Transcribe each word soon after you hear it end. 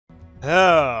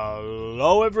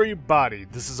Hello everybody,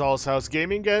 this is House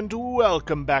Gaming and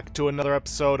welcome back to another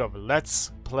episode of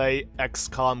Let's Play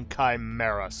Xcom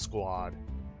Chimera Squad.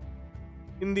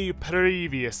 In the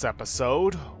previous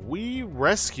episode, we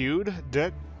rescued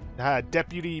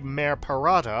Deputy Mayor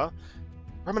Parada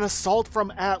from an assault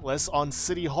from Atlas on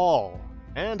City Hall,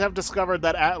 and have discovered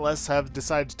that Atlas have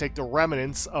decided to take the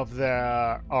remnants of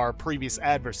our previous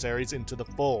adversaries into the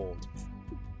fold.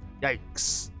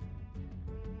 Yikes.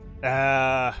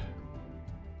 And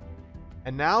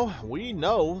now we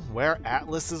know where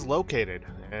Atlas is located,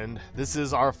 and this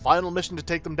is our final mission to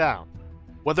take them down.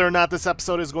 Whether or not this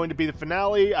episode is going to be the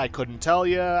finale, I couldn't tell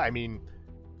you. I mean,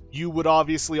 you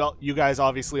guys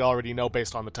obviously already know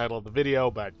based on the title of the video,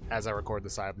 but as I record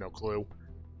this, I have no clue.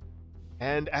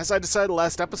 And as I decided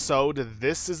last episode,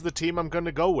 this is the team I'm going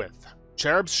to go with.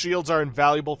 Cherub's shields are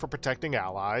invaluable for protecting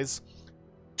allies.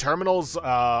 Terminal's,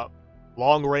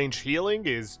 long-range healing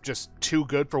is just too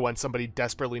good for when somebody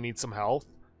desperately needs some health.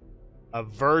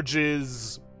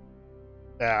 Verge's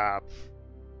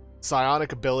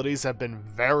psionic abilities have been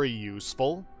very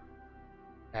useful.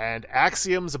 And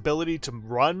Axiom's ability to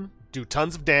run, do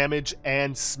tons of damage,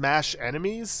 and smash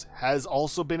enemies has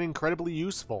also been incredibly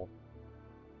useful.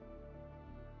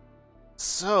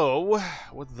 So,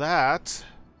 with that,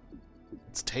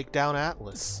 let's take down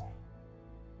Atlas.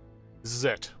 This is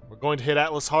it. We're going to hit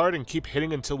Atlas hard and keep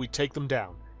hitting until we take them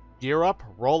down. Gear up,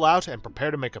 roll out, and prepare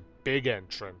to make a big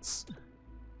entrance.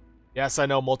 Yes, I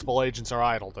know multiple agents are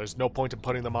idle. There's no point in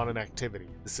putting them on an activity.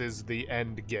 This is the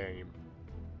end game.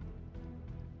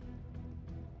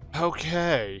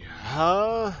 Okay,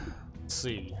 let's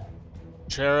see.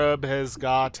 Cherub has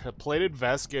got a plated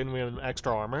vest giving him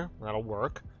extra armor. That'll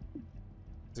work.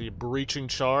 The breaching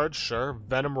charge, sure.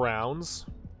 Venom rounds.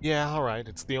 Yeah, alright,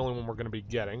 it's the only one we're going to be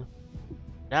getting.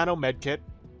 Nano medkit,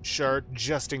 sure,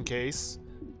 just in case.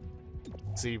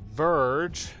 Let's see,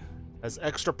 Verge has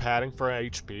extra padding for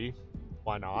HP.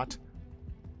 Why not?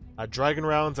 Dragon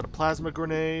rounds and a plasma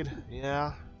grenade.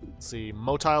 Yeah. Let's see,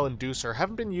 motile inducer.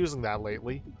 Haven't been using that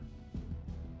lately.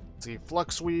 Let's see,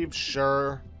 flux weave,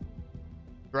 sure.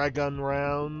 Dragon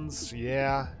rounds,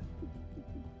 yeah.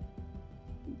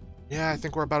 Yeah, I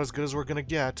think we're about as good as we're gonna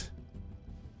get.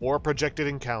 Or projected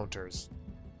encounters.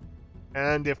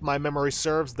 And if my memory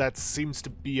serves, that seems to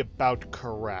be about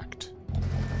correct.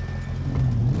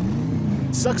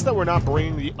 Sucks that we're not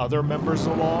bringing the other members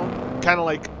along. Kind of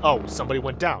like, oh, somebody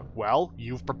went down. Well,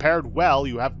 you've prepared well,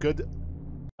 you have good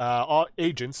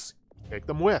agents. Take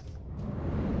them with.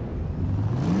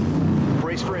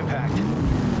 Brace for impact.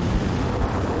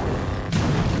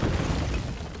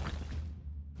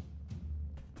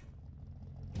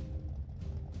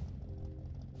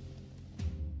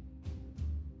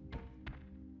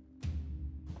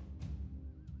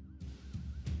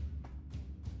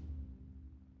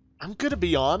 I'm gonna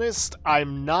be honest,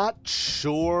 I'm not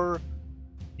sure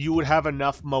you would have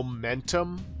enough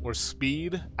momentum or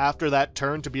speed after that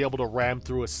turn to be able to ram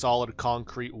through a solid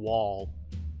concrete wall.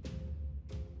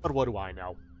 But what do I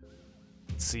know?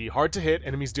 Let's see, hard to hit,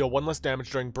 enemies deal 1 less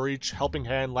damage during breach, helping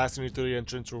hand, lasting through the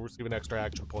entrance will receive an extra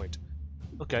action point.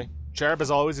 Okay, Cherub as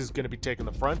always is gonna be taking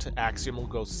the front, Axiom will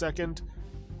go second,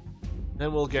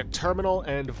 then we'll get Terminal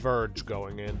and Verge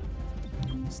going in.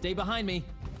 Stay behind me.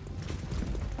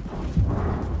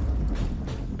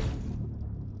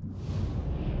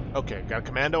 Okay, got a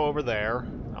commando over there.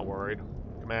 Not worried.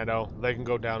 Commando, they can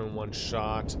go down in one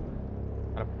shot.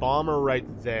 Got a bomber right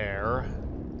there.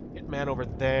 Hitman over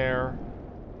there.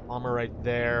 Bomber right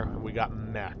there. And we got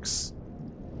mechs.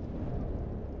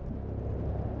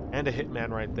 And a hitman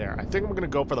right there. I think I'm going to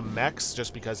go for the mechs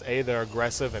just because A, they're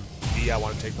aggressive, and B, I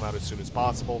want to take them out as soon as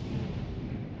possible.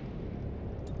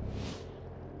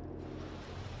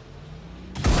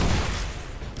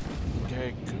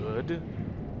 Okay, good.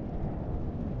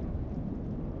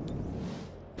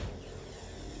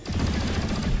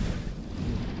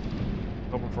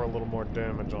 Hoping for a little more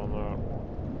damage on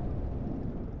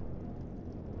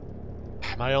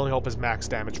that. My only hope is max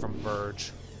damage from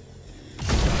Verge.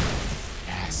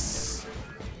 Yes!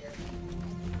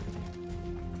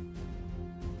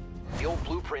 The old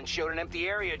blueprint showed an empty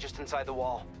area just inside the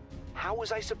wall. How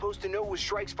was I supposed to know it was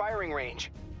Strike's firing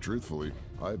range? Truthfully,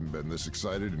 I haven't been this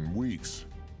excited in weeks.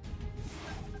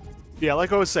 Yeah,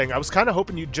 like I was saying, I was kind of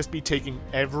hoping you'd just be taking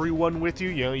everyone with you.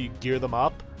 You know, you gear them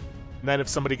up. And then if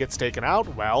somebody gets taken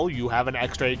out, well, you have an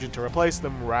extra agent to replace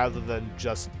them rather than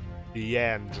just the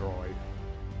android.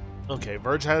 Okay,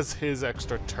 Verge has his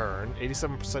extra turn.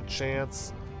 87%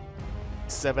 chance.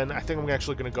 7. I think I'm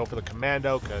actually going to go for the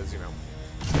commando because, you know,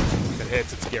 if it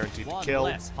hits, it's guaranteed to kill.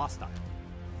 One less hostile.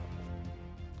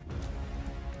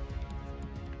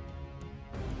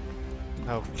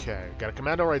 Okay, got a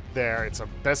commando right there. It's our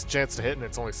best chance to hit, and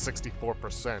it's only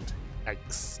 64%.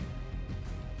 Yikes.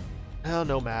 Well,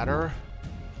 no matter.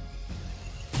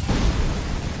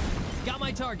 Got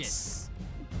my target.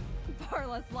 Far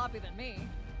less sloppy than me.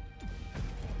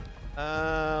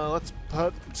 Let's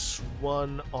put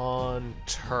one on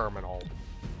terminal.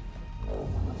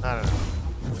 I don't know.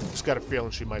 Just got a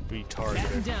feeling she might be Batten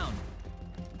targeted. down.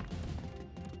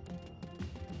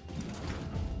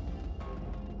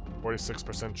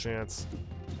 %46 chance.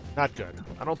 Not good.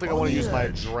 I don't think I want to use my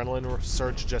adrenaline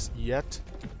surge just yet.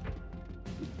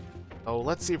 Oh,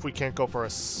 let's see if we can't go for a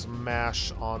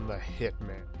smash on the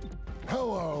hitman.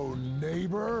 Hello,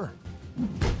 neighbor.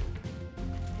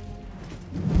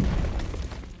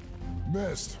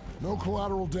 Missed. No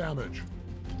collateral damage.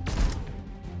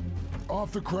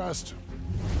 Off the crest.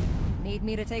 Need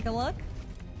me to take a look?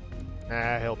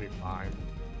 Nah, he'll be fine.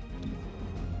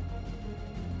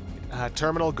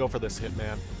 Terminal, go for this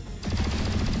hitman.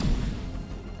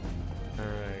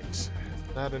 Alright. Is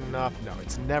that enough? No,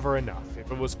 it's never enough. If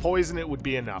it was poison, it would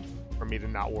be enough for me to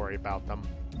not worry about them.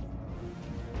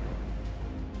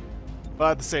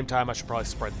 But at the same time, I should probably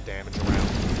spread the damage around.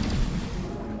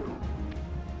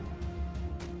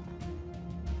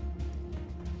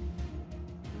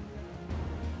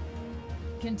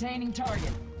 Containing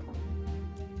target.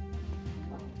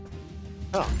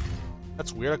 Huh.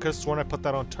 That's weird. I could have sworn I put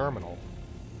that on terminal.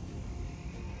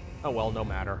 Oh well, no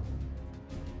matter.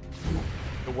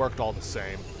 It worked all the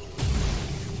same.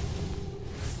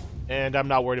 And I'm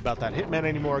not worried about that hitman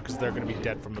anymore because they're going to be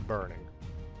dead from the burning.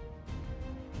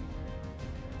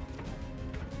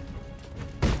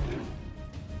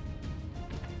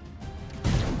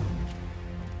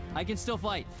 I can still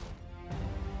fight.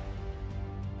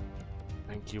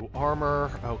 Thank you, armor.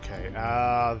 Okay,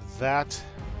 that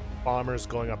bomber's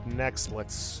going up next.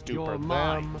 Let's stupor Your them.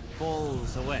 mind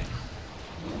falls away.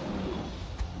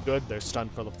 Good, they're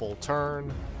stunned for the full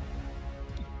turn.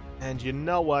 And you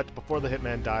know what? Before the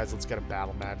hitman dies, let's get a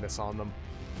battle madness on them.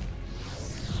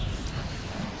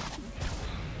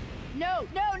 No,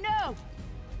 no, no!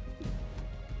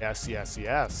 Yes, yes,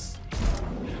 yes.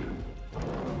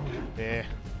 Eh.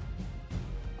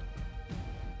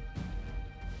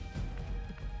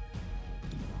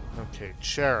 Okay,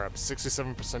 Cherub,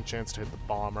 67% chance to hit the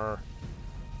bomber.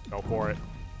 Go for it.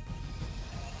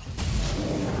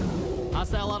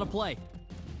 Hostile out of play.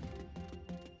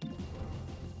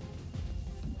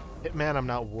 Hitman, I'm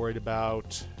not worried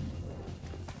about.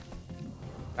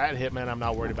 That Hitman, I'm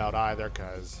not worried about either,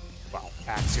 because, well,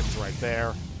 Axiom's right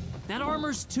there. That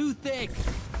armor's too thick.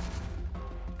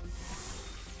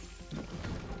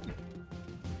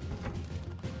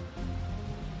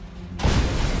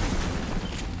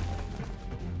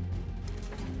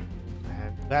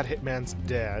 And that Hitman's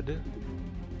dead.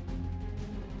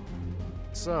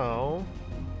 So,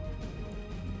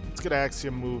 let's get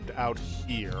Axiom moved out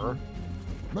here.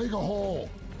 Make a hole.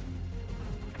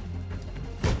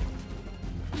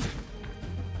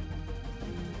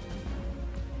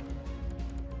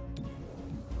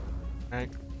 Alright,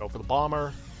 go for the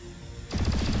bomber.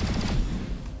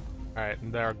 Alright,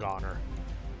 and they're a goner.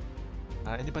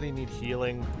 Anybody need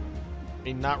healing? I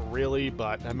mean, not really,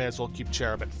 but I may as well keep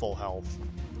Cherub at full health.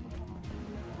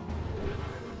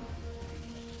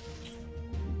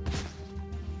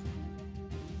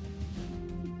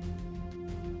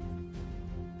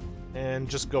 And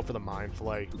just go for the Mind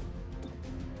Flay.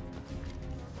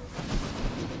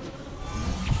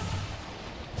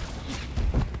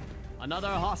 Another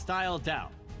hostile down.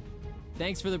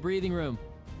 Thanks for the breathing room.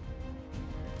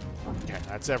 Okay,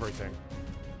 that's everything.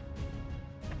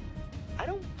 I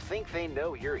don't think they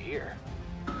know you're here.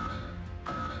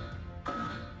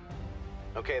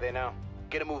 Okay, they know.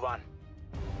 Get a move on.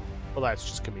 Well, that's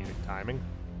just comedic timing.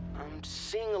 I'm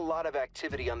seeing a lot of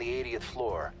activity on the 80th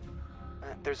floor.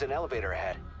 There's an elevator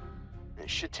ahead. It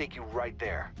should take you right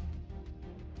there.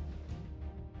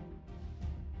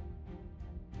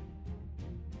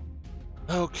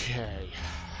 Okay.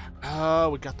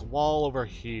 We got the wall over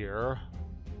here.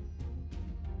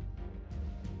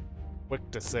 Quick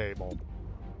disable.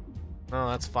 Oh,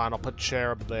 that's fine. I'll put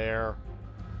Cherub there.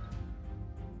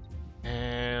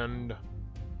 And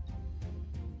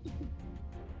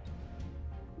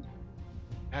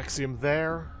Axiom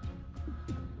there.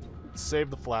 Save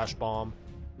the flash bomb.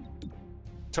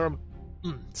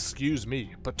 Excuse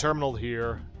me. Put terminal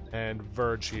here and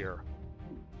Verge here.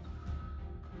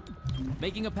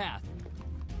 Making a path.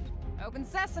 Open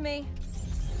sesame.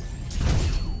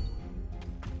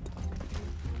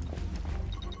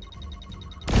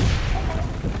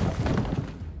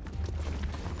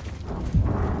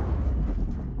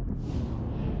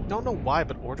 don't know why,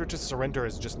 but order to surrender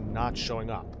is just not showing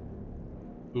up.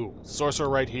 Ooh, sorcerer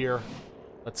right here.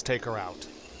 Let's take her out.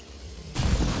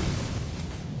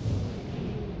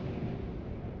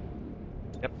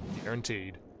 Yep,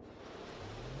 guaranteed.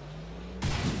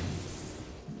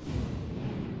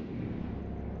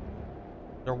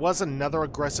 There was another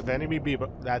aggressive enemy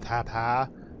but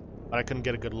I couldn't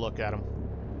get a good look at him.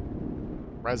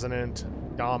 Resonant,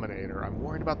 Dominator. I'm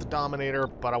worried about the Dominator,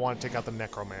 but I want to take out the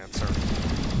Necromancer.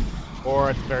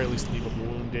 Or at the very least leave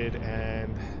him wounded,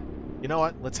 and... You know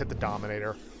what? Let's hit the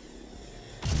Dominator.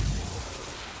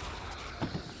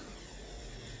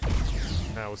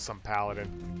 That was some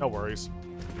Paladin. No worries.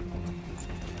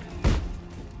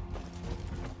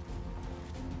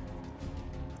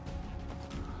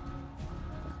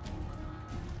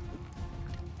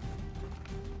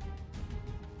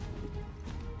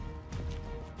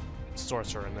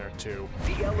 Sorcerer in there too.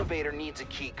 The elevator needs a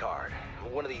key card.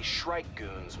 One of these Shrike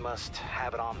goons must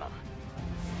have it on them.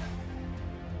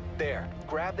 There,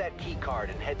 grab that key card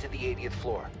and head to the 80th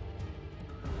floor.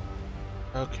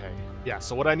 Okay. Yeah,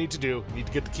 so what I need to do, I need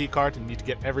to get the key card and need to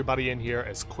get everybody in here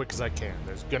as quick as I can.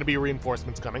 There's gonna be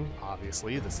reinforcements coming,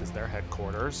 obviously. This is their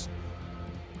headquarters.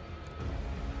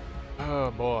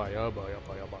 Oh boy, oh boy, oh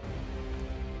boy, oh boy.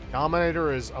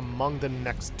 Dominator is among the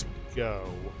next to go.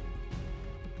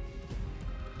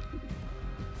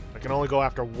 I can only go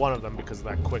after one of them because of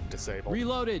that quick disable.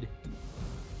 Reloaded.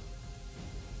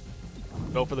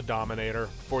 Go for the Dominator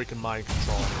before he can mind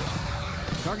control.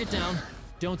 Target down.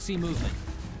 Don't see movement.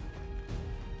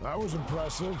 That was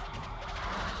impressive.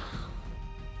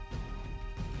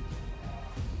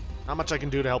 Not much I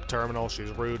can do to help Terminal. She's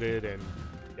rooted and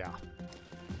yeah.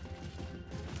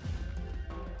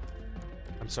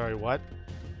 I'm sorry, what?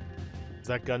 Is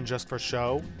that gun just for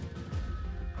show?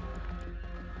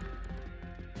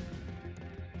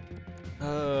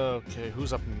 Okay,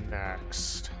 who's up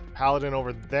next? Paladin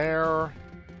over there.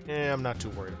 Yeah, I'm not too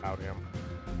worried about him.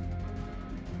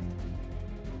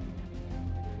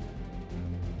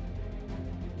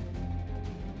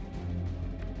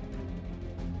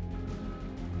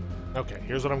 Okay,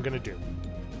 here's what I'm gonna do.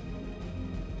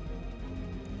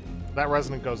 That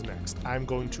Resonant goes next. I'm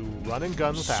going to run and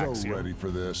gun with Axiom. So ready for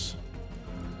this.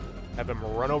 Have him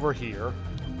run over here,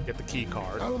 get the key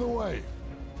card. Out of the way.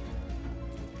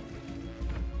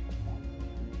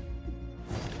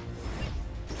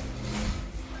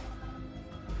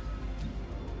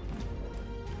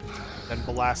 Then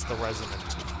blast the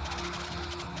Resonant.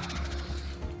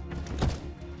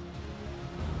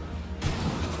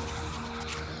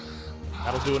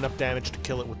 That'll do enough damage to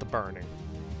kill it with the burning.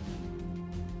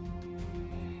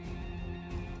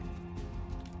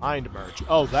 Mind Merge.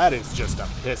 Oh, that is just a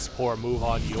piss poor move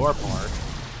on your part.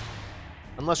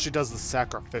 Unless she does the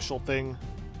sacrificial thing.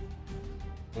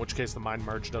 In which case the Mind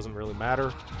Merge doesn't really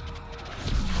matter.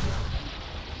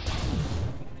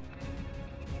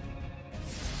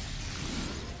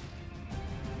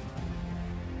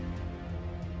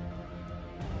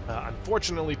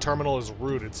 Unfortunately, Terminal is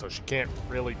rooted, so she can't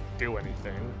really do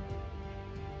anything.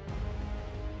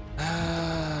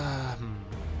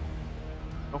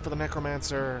 Go for the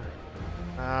Necromancer.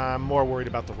 I'm more worried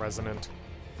about the Resonant.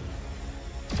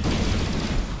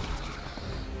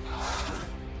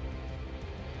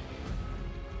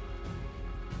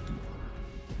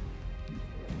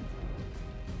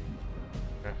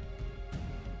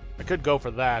 I could go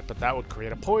for that, but that would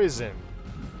create a poison.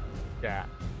 Yeah.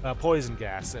 Poison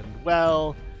gas, and,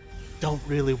 well, don't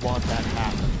really want that to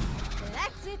happen.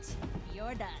 That's it.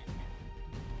 You're done.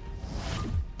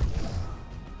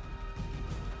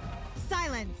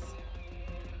 Silence.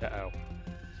 Uh-oh.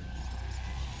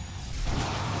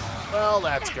 Well,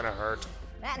 that's gonna hurt.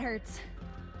 That hurts.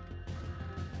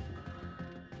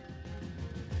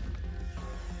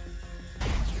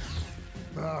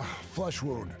 Flesh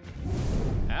wound.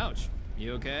 Ouch.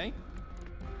 You okay?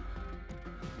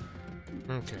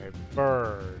 Okay,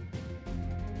 bird.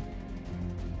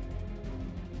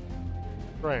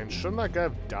 Strange, shouldn't that guy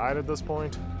have died at this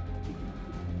point?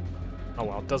 Oh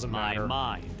well, it doesn't matter.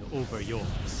 My mind over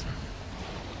yours.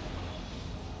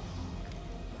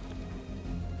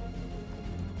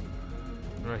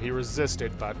 He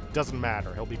resisted, but doesn't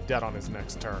matter. He'll be dead on his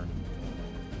next turn.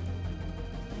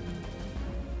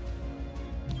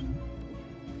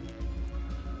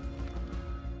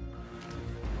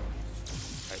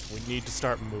 We need to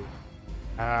start moving.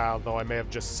 Though I may have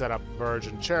just set up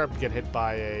Virgin Cherub to get hit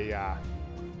by a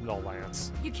Null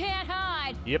Lance. You can't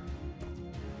hide. Yep.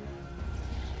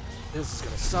 This is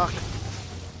gonna suck.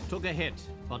 Took a hit,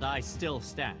 but I still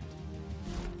stand.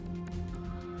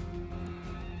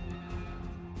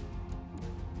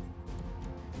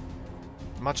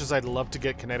 Much as I'd love to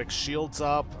get kinetic shields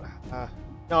up,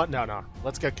 no.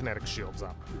 Let's get kinetic shields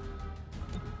up.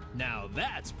 Now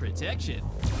that's protection.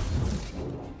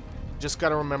 Just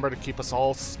gotta remember to keep us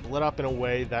all split up in a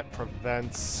way that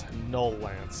prevents null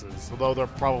lances, although they're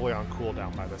probably on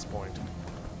cooldown by this point.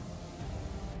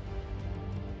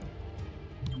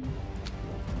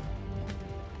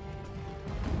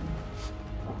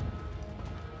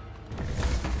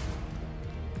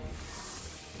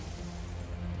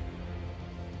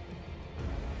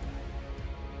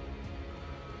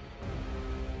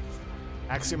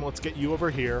 Axiom, let's get you over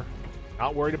here.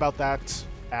 Not worried about that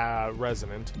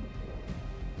resonant.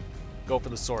 Go for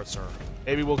the sorcerer.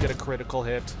 Maybe we'll get a critical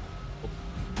hit. We'll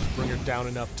bring her down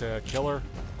enough to kill her.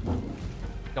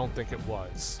 Don't think it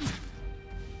was.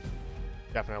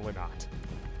 Definitely not.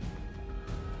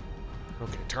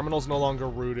 Okay, terminal's no longer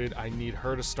rooted. I need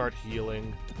her to start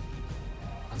healing.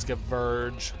 Let's get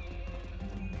Verge.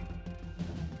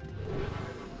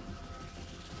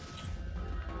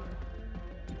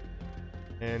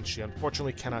 And she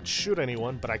unfortunately cannot shoot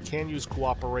anyone, but I can use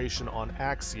cooperation on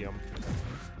Axiom.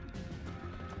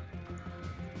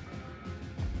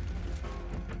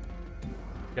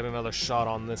 Get another shot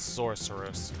on this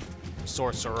sorceress.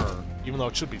 Sorcerer. Even though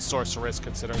it should be sorceress,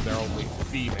 considering there are only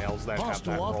females that have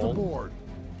that Hostile off role. the board.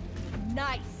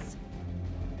 Nice.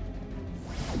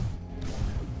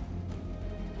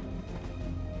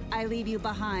 I leave you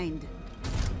behind.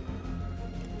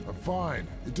 I'm fine.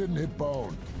 It didn't hit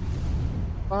bone.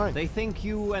 Fine. They think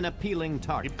you an appealing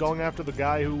target. Keep going after the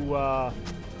guy who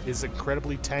is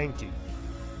incredibly tanky.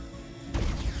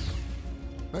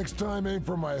 Next time, aim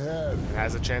for my head. And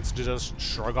has a chance to just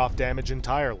shrug off damage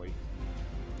entirely.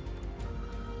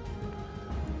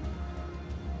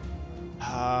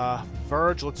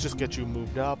 Verge, let's just get you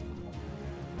moved up.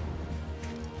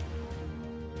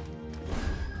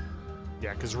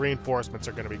 Yeah, because reinforcements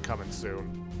are going to be coming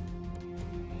soon.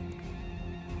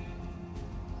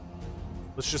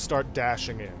 Let's just start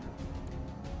dashing in.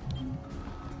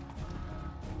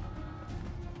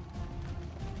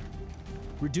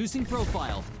 Reducing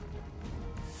profile.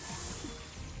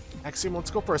 Axiom,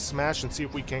 let's go for a smash and see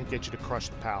if we can't get you to crush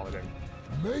the paladin.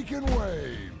 Making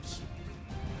waves.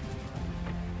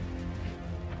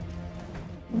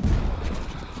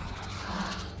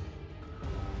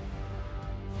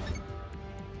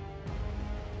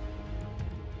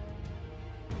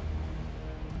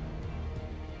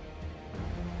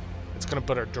 It's going to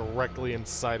put her directly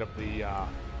inside of the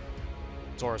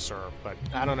sorcerer, but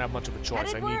I don't have much of a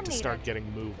choice. I need to start getting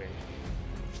moving.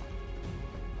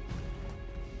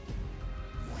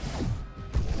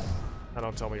 Now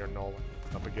don't tell me you're null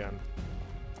up again.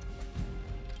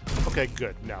 Okay,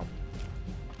 good. No.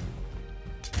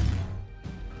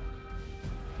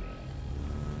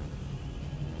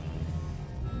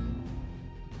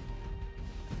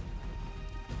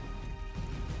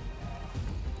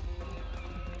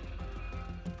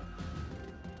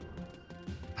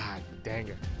 Ah, dang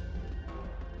it.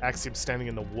 Axiom standing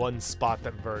in the one spot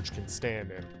that Verge can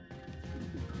stand in.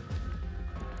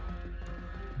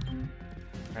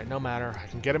 Alright, no matter. I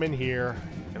can get him in here,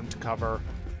 get him to cover.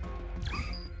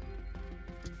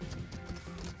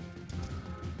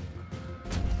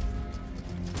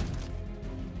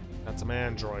 Got some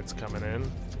androids coming in.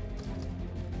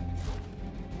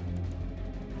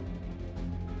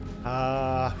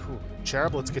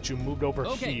 Cherub, let's get you moved over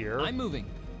here. Okay, I'm moving.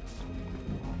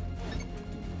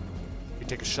 You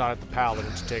take a shot at the paladin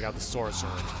to take out the sorcerer.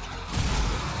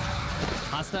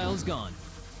 Hostiles gone.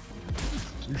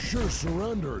 You sure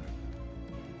surrendered.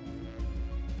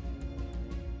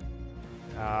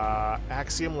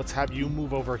 Axiom, let's have you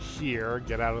move over here,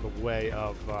 get out of the way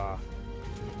of well,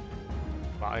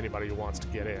 anybody who wants to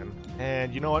get in.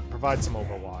 And you know what? Provide some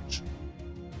overwatch.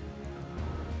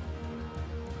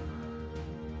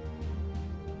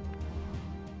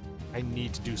 I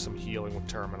need to do some healing with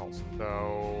terminals,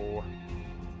 so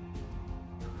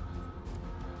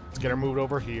let's get her moved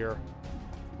over here.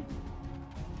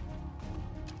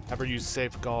 Have her use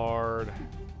Safeguard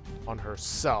on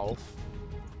herself.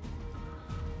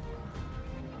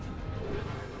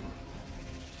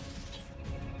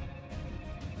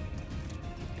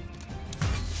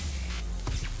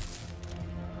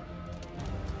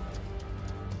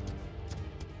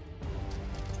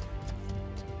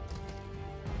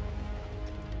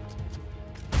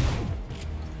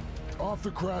 Off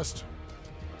the crest.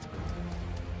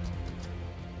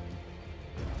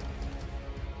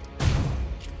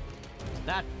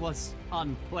 That was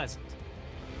unpleasant.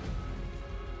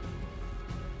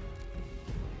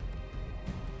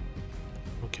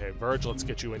 Okay, Verge, let's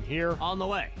get you in here. On the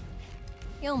way.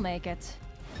 You'll make it.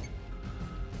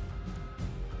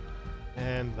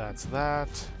 And that's that.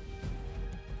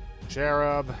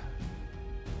 Cherub.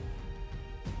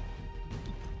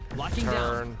 Locking down.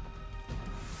 Turn.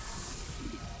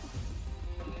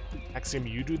 Axiom,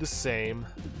 you do the same.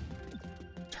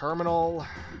 Terminal.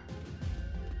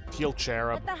 Heal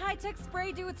Cherub. Let the high-tech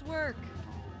spray do its work.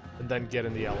 And then get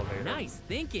in the elevator. Nice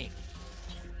thinking.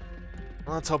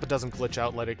 Well, let's hope it doesn't glitch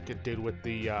out like it did with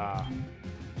the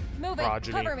Move it.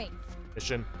 progeny Cover me.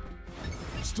 mission.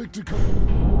 Stick to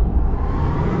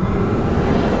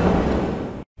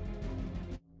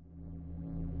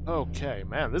Okay,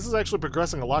 man, this is actually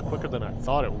progressing a lot quicker than I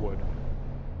thought it would.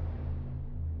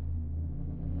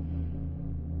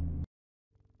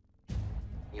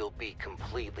 You'll be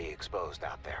completely exposed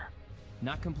out there.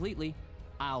 Not completely.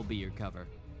 I'll be your cover.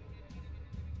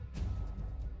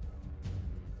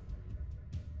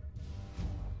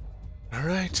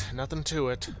 Alright, nothing to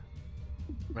it.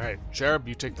 Alright, Cherub,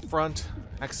 you take the front.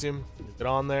 Axiom, you get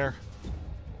on there.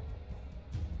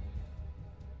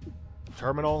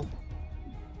 Terminal.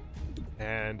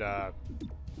 And,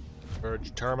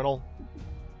 Verge Terminal.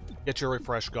 Get your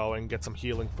refresh going, get some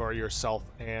healing for yourself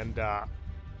and,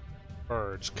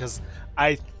 Verge. Because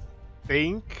I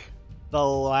think the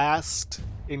last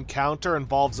encounter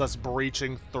involves us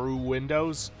breaching through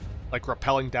windows. Like,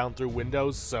 rappelling down through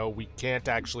windows, so we can't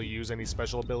actually use any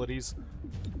special abilities.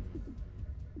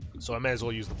 So I may as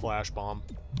well use the flash bomb.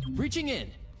 Reaching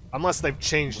in. Unless they've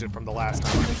changed it from the last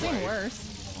time I This ain't played.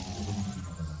 worse.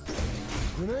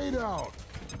 grenade out.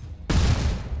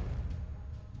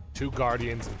 2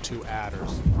 Guardians and 2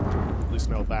 Adders. At least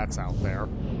know that's out there.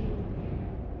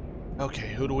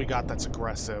 Okay, who do we got that's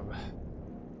aggressive?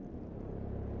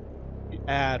 The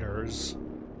Adders.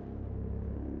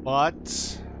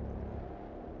 But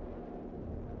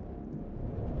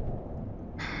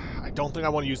I don't think I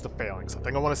want to use the Phalanx. I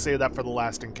think I want to save that for the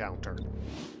last encounter.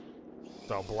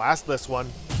 So blast this one.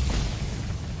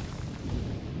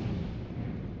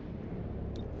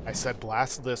 I said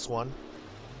blast this one.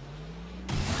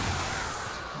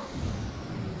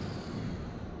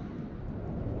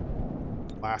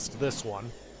 Blast this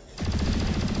one.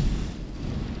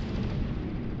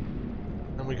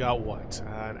 And we got what?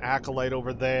 An Acolyte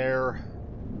over there.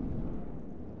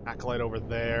 Acolyte over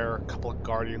there. A couple of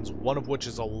Guardians, one of which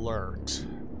is alert.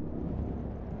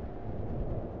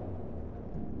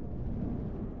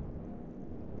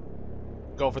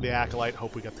 Go for the Acolyte,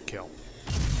 hope we get the kill.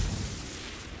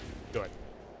 Good.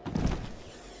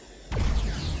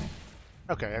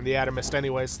 Okay, and the Adder missed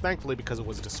anyways, thankfully because it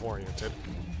was disoriented.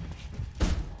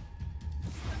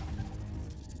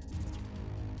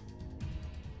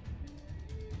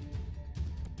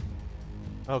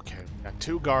 Okay, got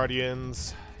 2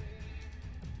 Guardians,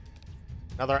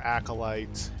 another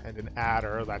Acolyte, and an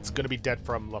Adder that's going to be dead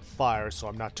from the fire, so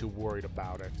I'm not too worried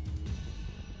about it.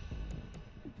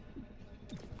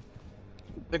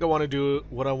 I think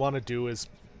what I want to do is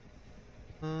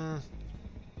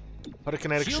put a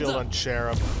kinetic shield on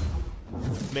Cherub,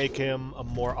 make him a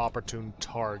more opportune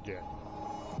target.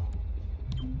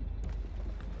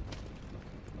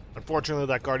 Unfortunately,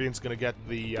 that Guardian's going to get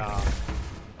the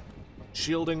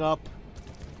shielding up,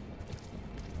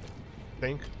 I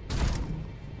think.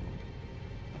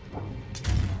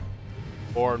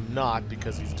 Or not,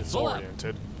 because he's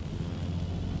disoriented.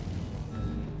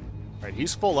 Right,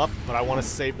 he's full up, but I want to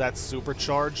save that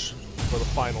supercharge for the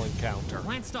final encounter.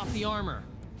 Glanced off the armor.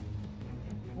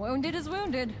 Wounded is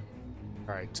wounded.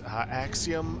 Alright,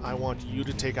 Axiom, I want you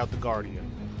to take out the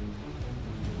Guardian.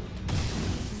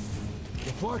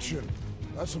 Deflection.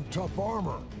 That's some tough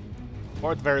armor.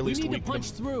 Or at the very We least, need to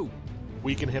punch through.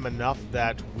 weaken him enough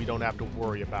that we don't have to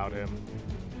worry about him.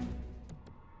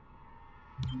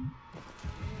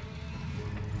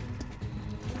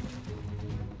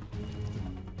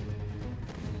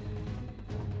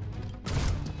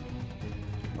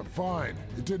 I'm fine.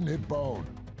 It didn't hit bone.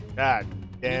 God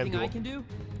damn, Anything I can do?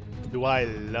 do I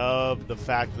love the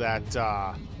fact that,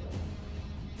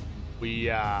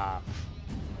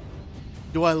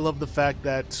 do I love the fact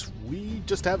that we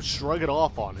just have Shrug It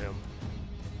Off on him?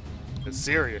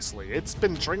 Seriously, it's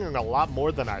been triggering a lot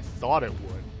more than I thought it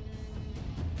would.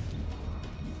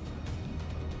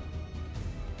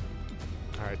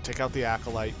 Alright, take out the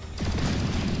Acolyte.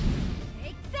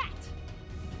 Take that.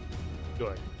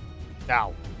 Good.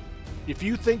 Now, if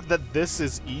you think that this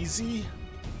is easy,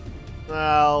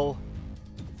 well,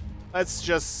 let's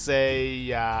just say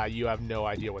you have no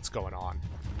idea what's going on.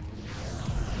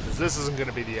 Because this isn't going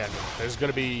to be the end. There's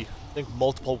going to be, I think,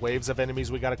 multiple waves of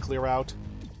enemies we got to clear out.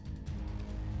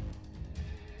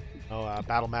 Oh,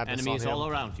 Battle Madness Enemies on him. all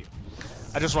around you.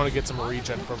 I just want to get some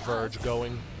regen for Verge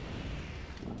going.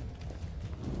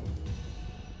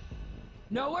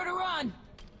 Nowhere to run!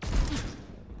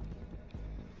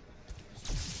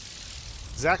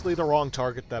 Exactly the wrong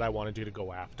target that I wanted you to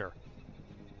go after.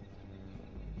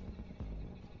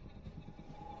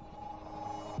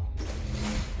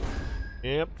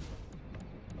 Yep.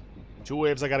 2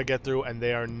 waves I gotta get through, and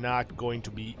they are not going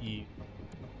to be easy.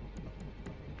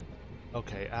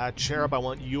 Okay, Cherub, I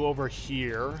want you over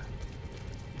here.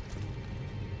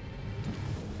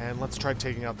 And let's try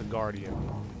taking out the Guardian.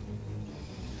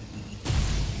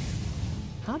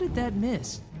 How did that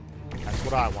miss? That's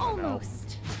what I want to know.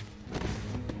 Almost.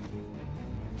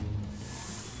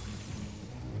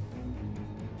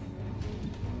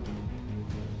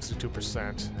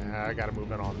 62%. I gotta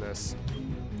move in on this.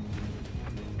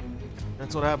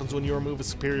 That's what happens when you remove a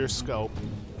superior scope.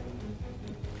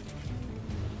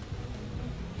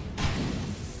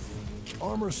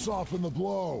 Armor soften the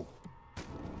blow.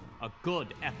 A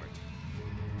good effort.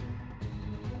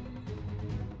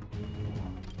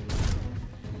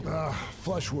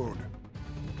 Flesh wound.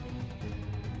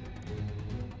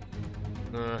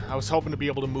 I was hoping to be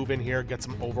able to move in here, get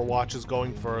some overwatches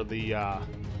going for the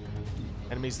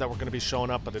enemies that were going to be showing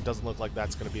up, but it doesn't look like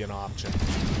that's going to be an option.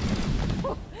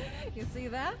 You see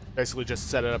that? Basically, just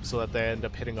set it up so that they end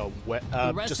up hitting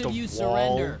just a wall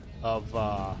surrender.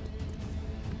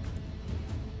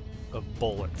 of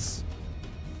bullets.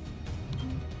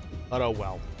 But oh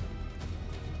well.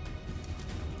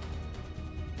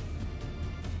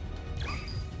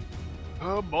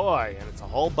 Oh boy, and it's a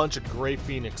whole bunch of Grey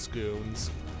Phoenix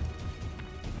goons.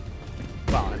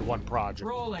 Well, in one project.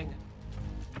 Rolling.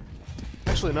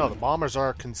 Actually, no, the bombers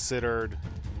are considered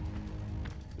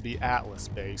to be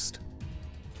Atlas-based.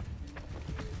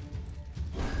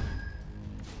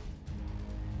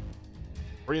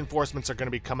 Reinforcements are going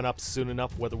to be coming up soon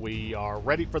enough, whether we are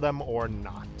ready for them or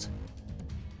not.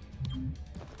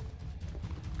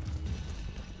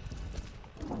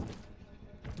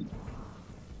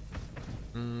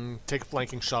 Take a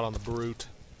flanking shot on the Brute.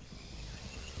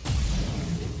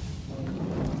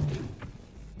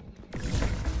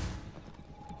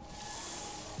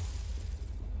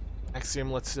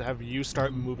 Axiom, let's have you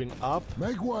start moving up.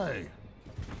 Make way.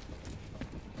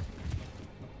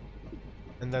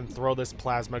 And then throw this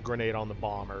plasma grenade on the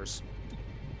bombers.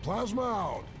 Plasma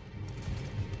out.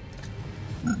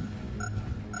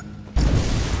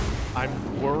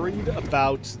 I'm worried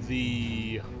about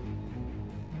the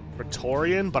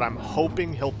Praetorian, but I'm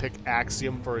hoping he'll pick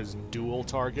Axiom for his dual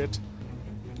target.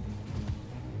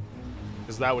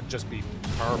 Because that would just be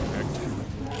perfect.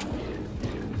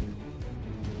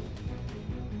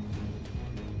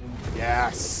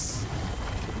 Yes!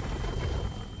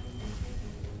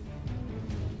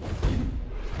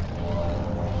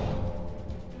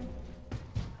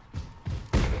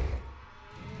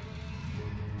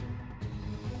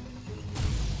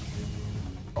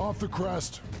 Off the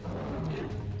crest.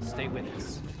 Stay with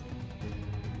us.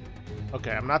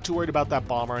 Okay, I'm not too worried about that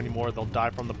bomber anymore. They'll die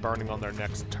from the burning on their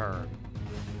next turn.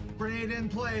 Grenade in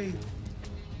play.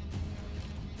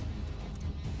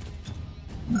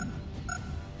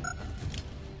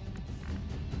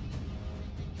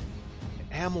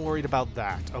 I am worried about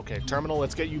that. Okay, Terminal,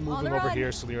 let's get you moving over run.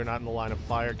 here so that you're not in the line of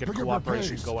fire. Get a Pick up your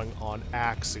cooperation pace. going on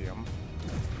Axiom.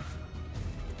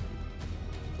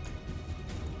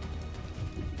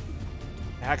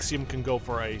 Axiom can go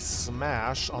for a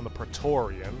smash on the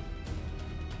Praetorian.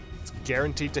 It's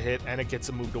guaranteed to hit, and it gets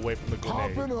him moved away from the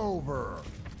grenade. Popping over.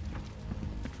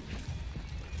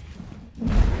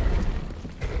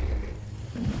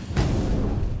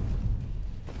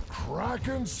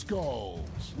 Cracking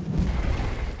skulls.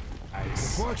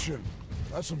 Nice. Deflection.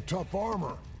 That's some tough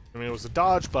armor. I mean, it was a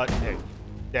dodge, but hey,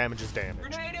 damage is damage.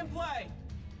 Grenade in play.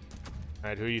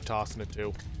 Alright, who are you tossing it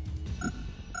to?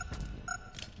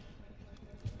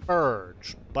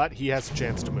 Urge, but he has a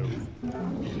chance to move.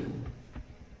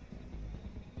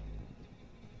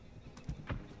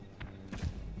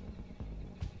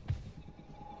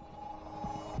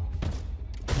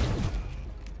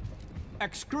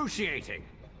 Excruciating.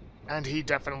 And he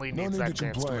definitely No needs need that to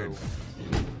chance to complain. move.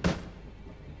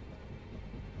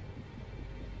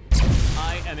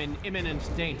 I am in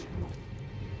imminent danger.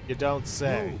 You don't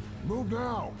say. Move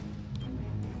now.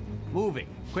 Moving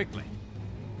quickly.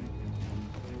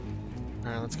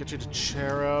 Alright, let's get you to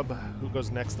Cherub. Who goes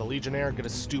next? The Legionnaire. Get a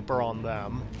stupor on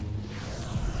them.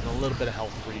 And a little bit of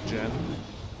health regen.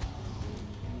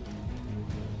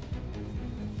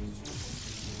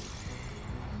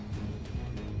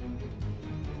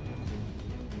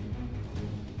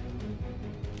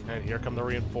 And here come the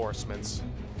reinforcements.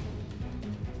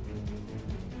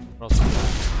 What else we got?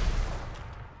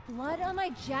 Blood on my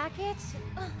jacket?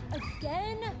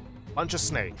 Again? Bunch of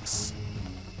snakes.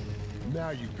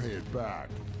 Now you pay it back.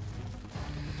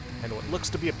 And what looks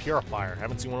to be a Purifier.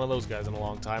 Haven't seen one of those guys in a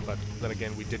long time, but then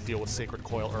again, we did deal with Sacred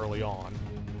Coil early on.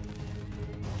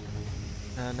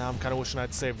 And now I'm kind of wishing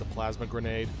I'd saved the Plasma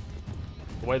Grenade.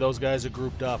 The way those guys are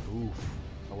grouped up, oof,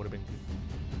 that would have been...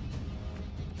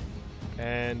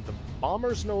 And the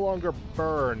bomber's no longer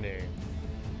burning.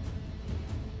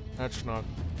 That's not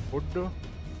good.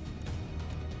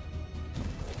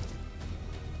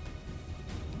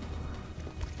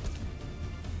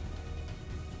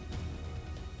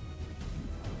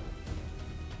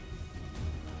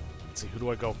 Let's see, who do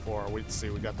I go for? Let's see,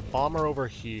 we got the bomber over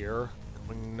here.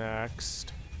 Going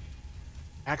next.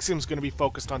 Axiom's going to be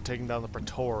focused on taking down the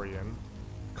Praetorian.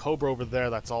 Cobra over there,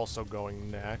 that's also going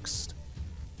next.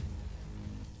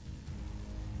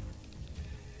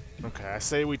 Okay, I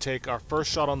say we take our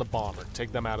first shot on the bomber,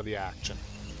 take them out of the action.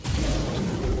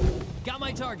 Got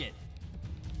my target.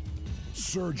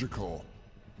 Surgical.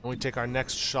 And we take our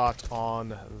next shot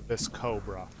on this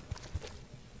Cobra.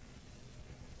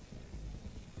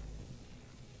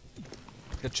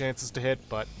 Good chances to hit,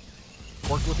 but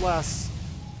work with less.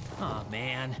 Aw,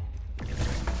 man.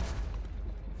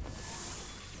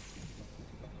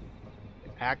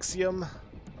 Axiom.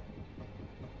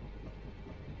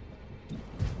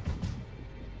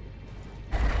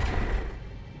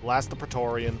 Blast the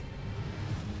Praetorian.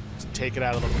 Just take it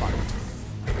out of the fight.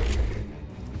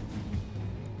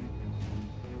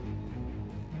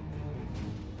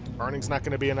 Burning's not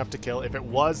going to be enough to kill. If it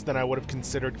was, then I would have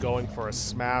considered going for a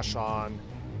smash on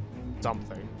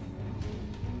something.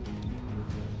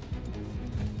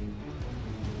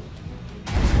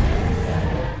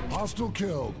 Hostile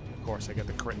killed. Of course, I get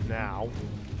the crit now.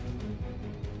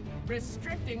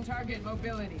 Restricting target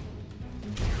mobility.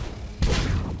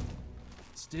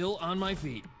 Still on my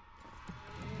feet.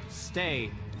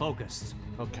 Stay focused.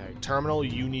 Okay, Terminal,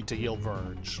 you need to heal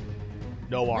Verge.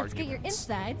 No Let's get arguments. your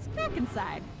insides back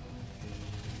inside.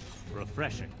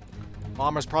 Refreshing.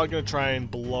 Bomber's probably going to try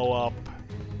and blow up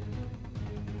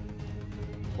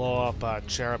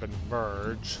Cherub and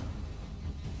Verge.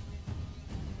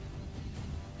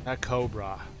 That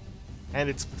Cobra. And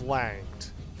it's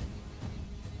flanked.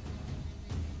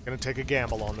 Gonna take a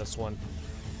gamble on this one.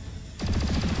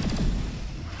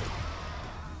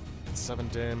 7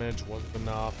 damage wasn't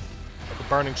enough. But the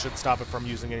burning should stop it from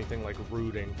using anything like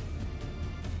rooting.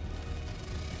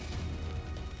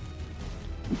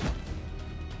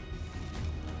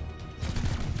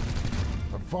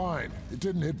 I'm fine. It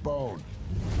didn't hit bone.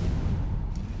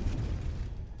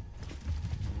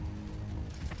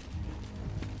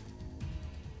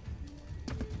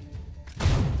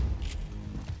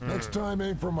 Next time,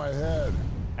 aim for my head.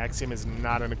 Axiom is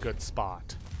not in a good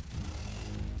spot.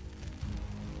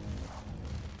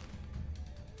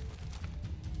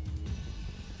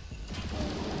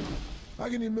 How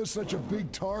can you miss such a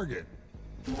big target?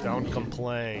 Don't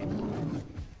complain.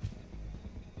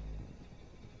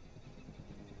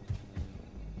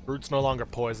 Root's no longer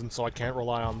poisoned, so I can't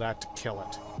rely on that to kill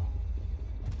it.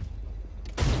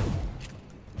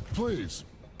 Please,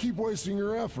 keep wasting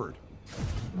your effort.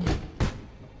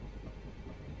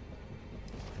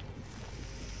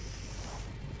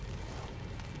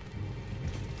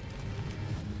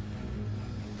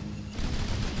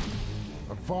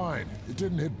 I'm fine. It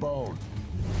didn't hit bone.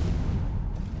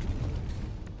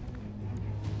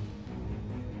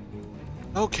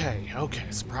 Okay.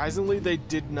 Surprisingly, they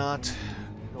did not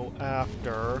go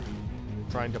after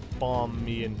trying to bomb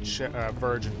me and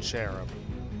Verge and Cherub.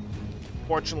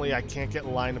 Fortunately, I can't get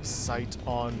line of sight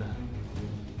on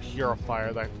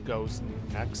Purifier that goes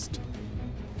next.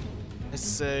 I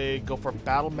say go for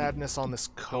Battle Madness on this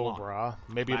Cobra.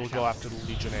 Maybe it'll go after the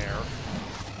Legionnaire.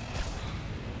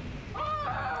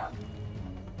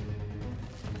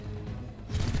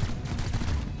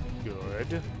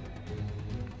 Good.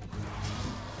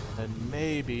 And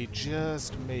maybe,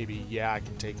 just maybe, yeah, I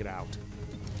can take it out.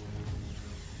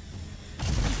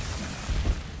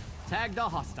 Tag the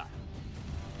hostile.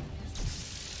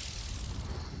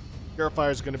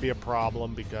 Purifier's going to be a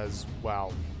problem because,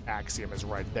 well, Axiom is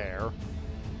right there.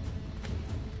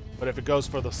 But if it goes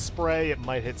for the spray, it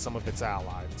might hit some of its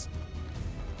allies.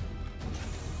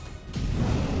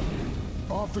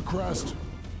 Off the crest.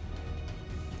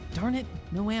 Darn it,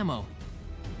 no ammo.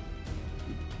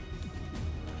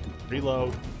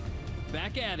 Reload.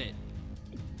 Back at it.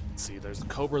 Let's see, there's a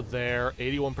Cobra there.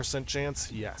 81%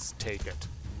 chance. Yes, take it.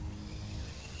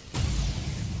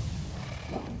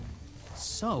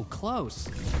 So close.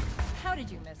 How did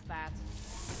you miss that?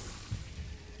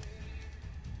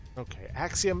 Okay,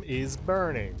 Axiom is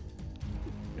burning.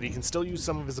 But he can still use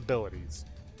some of his abilities.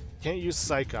 Can't use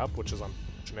Psych Up, which is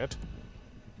unfortunate.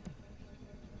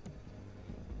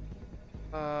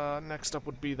 Next up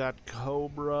would be that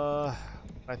Cobra.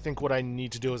 I think what I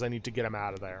need to do is I need to get him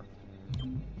out of there.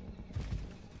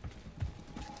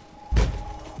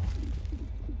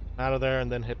 Out of there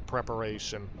and then hit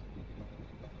preparation.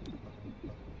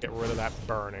 Get rid of that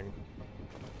burning.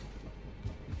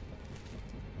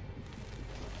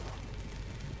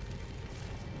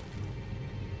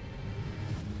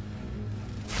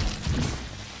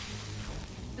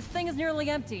 This thing is nearly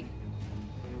empty.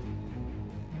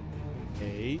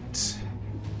 8.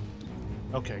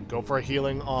 Okay, go for a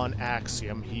healing on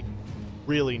Axiom. He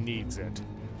really needs it.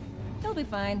 He'll be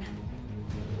fine.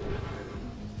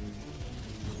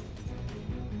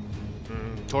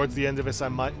 Towards the end of this, I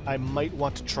might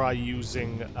want to try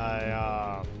using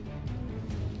the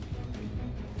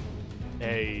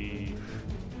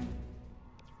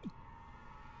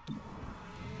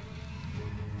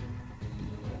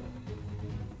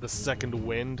second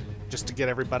wind, just to get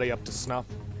everybody up to snuff.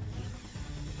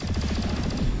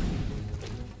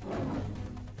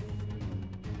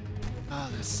 Ah,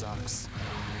 this sucks.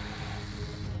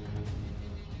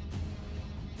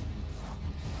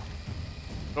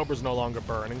 Cobra's no longer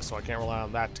burning, so I can't rely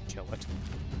on that to kill it.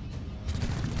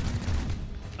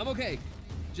 I'm okay.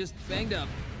 Just banged up.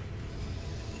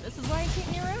 This is why you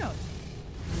keep me around.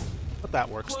 But that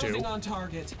works too. Closing on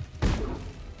target.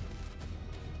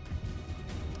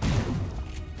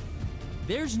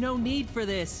 There's no need for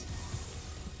this.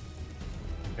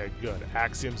 Okay, good.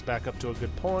 Axiom's back up to a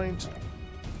good point.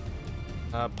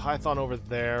 Python over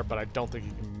there, but I don't think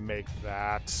he can make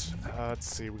that. Let's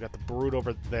see, we got the Brute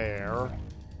over there.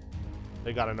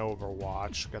 They got an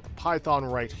Overwatch. Got the Python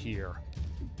right here.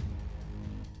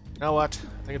 You know what?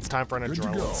 I think it's time for an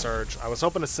adrenaline surge. I was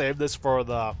hoping to save this for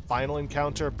the final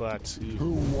encounter, but...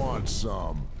 Who wants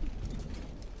some?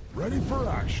 Ready for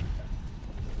action.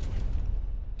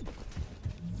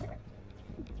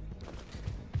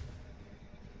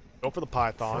 Go for the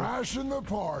Python. Crashing the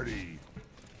party.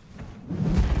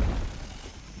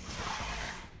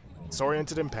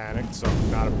 Disoriented and panicked, so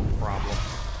not a problem.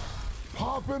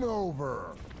 Popping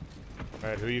over.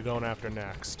 Alright, who are you going after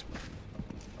next?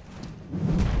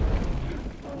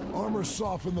 Armor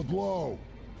soften the blow.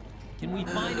 Can we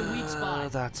find a weak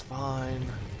spot? That's fine.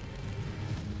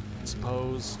 I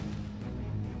suppose.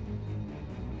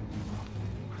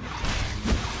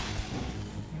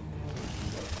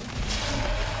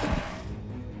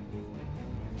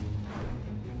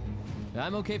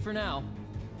 I'm okay for now.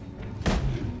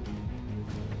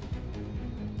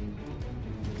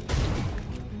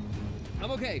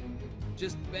 I'm okay.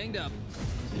 Just banged up.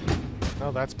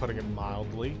 Oh, that's putting it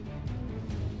mildly.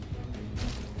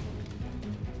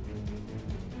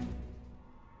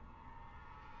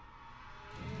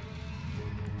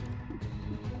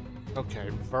 Okay,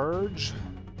 Verge.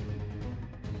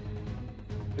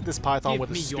 Hit this Python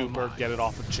with a stupor, get it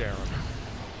off of Cherub.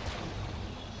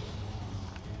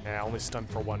 Yeah, only stunned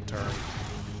for one turn.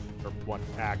 Or one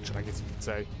action, I guess you could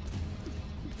say.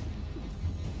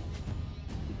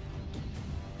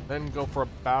 Then go for a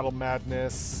Battle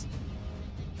Madness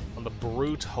on the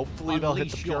Brute. Hopefully they'll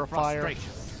hit the Purifier.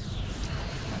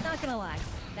 Not gonna lie,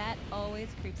 that always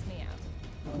creeps me out.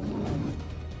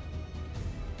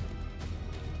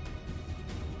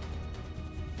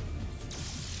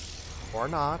 Or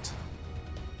not.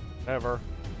 Ever.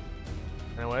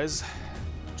 Anyways,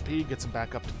 HP gets him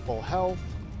back up to full health.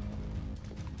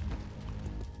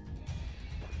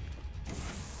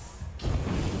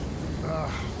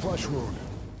 Flesh wound.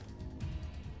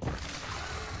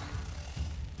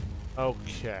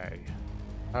 Okay.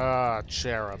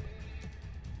 Cherub.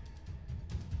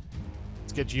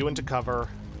 Let's get you into cover.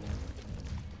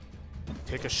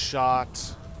 Take a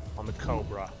shot on the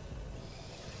Cobra.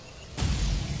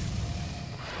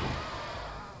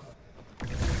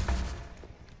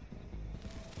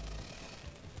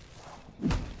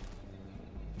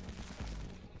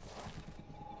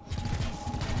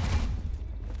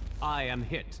 I am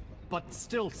hit, but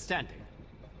still standing.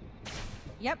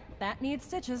 Yep, that needs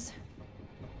stitches.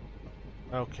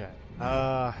 Okay.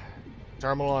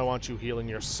 Terminal, I want you healing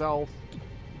yourself.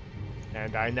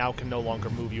 And I now can no longer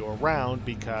move you around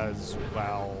because,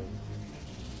 well,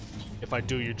 if I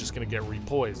do, you're just gonna get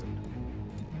repoisoned.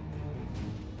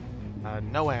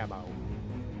 No ammo.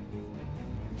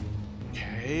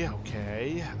 Okay,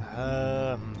 okay.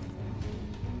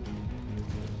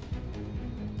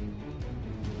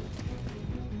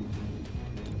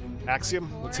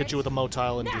 Axiom, let's hit you with a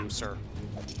motile inducer.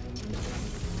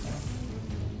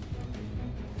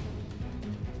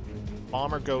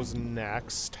 Bomber goes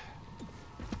next,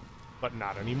 but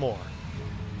not anymore.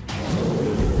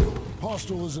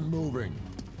 Hostile isn't moving.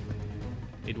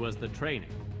 It was the training.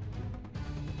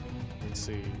 Let's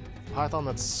see. Python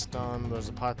that's stunned. There's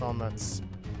a Python that's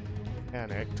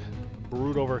panicked.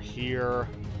 Brood over here.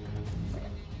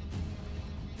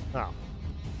 Oh.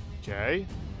 Okay.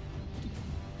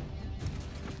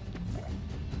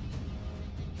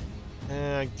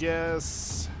 And I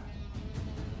guess...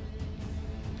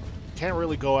 Can't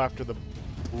really go after the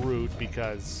Brood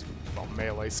because, well,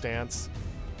 melee stance.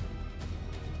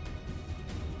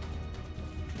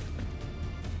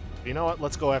 You know what?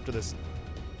 Let's go after this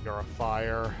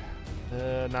Purifier.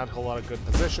 Not a whole lot of good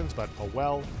positions, but oh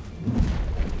well.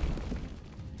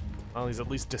 Well, he's at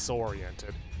least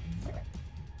disoriented.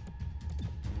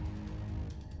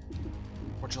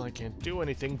 Fortunately, I can't do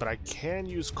anything, but I can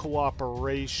use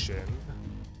cooperation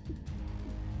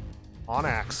on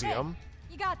Axiom.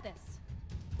 Hey, you got this.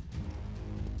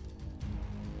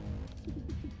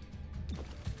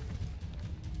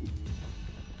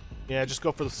 Yeah, just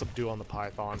go for the subdue on the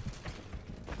Python.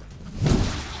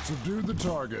 Subdue the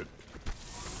target.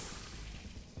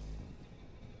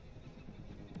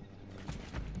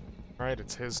 Alright,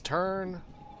 it's his turn.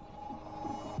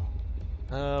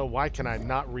 Why can I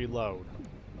not reload?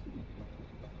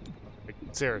 Like,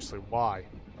 seriously, why?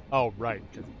 Oh, right,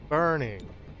 because burning.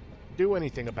 Do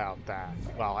anything about that.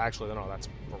 Well, actually, no, that's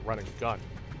for running a gun.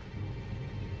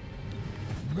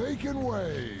 Making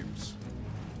waves.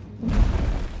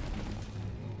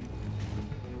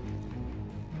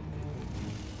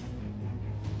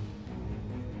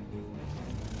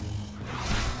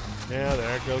 Yeah,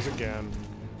 there it goes again.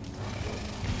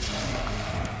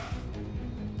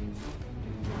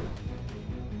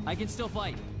 I can still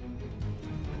fight.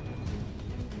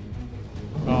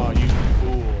 Oh, you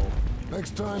fool.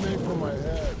 Next time, aim for my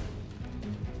head.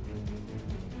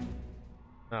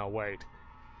 Oh, wait.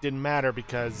 Didn't matter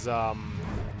because,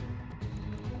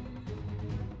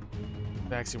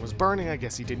 Axiom was burning. I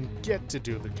guess he didn't get to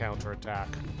do the counterattack.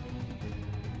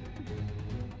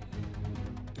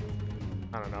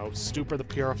 I don't know. Stupor the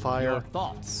Purifier. Your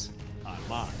thoughts are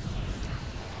mine.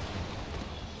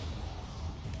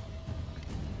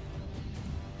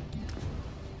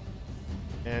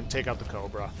 And take out the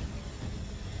Cobra.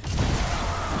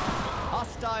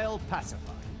 Hostile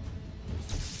pacified.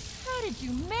 How did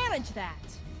you manage that?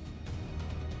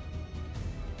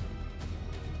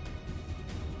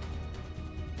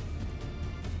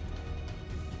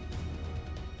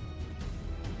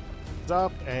 It's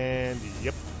up, and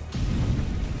yep.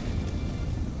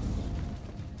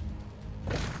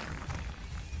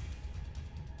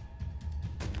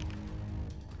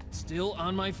 Still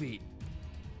on my feet.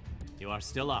 You are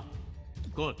still up.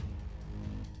 Good.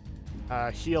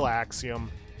 Heal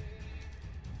Axiom.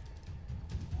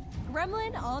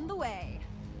 Gremlin on the way.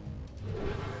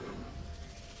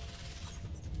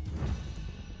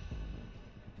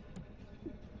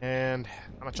 And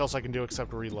not much else I can do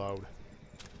except reload.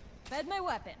 Fed my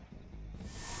weapon.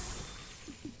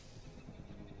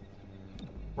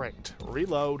 Great.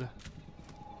 Reload.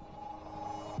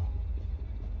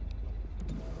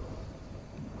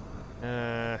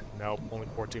 Nope. Only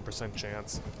 14%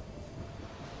 chance.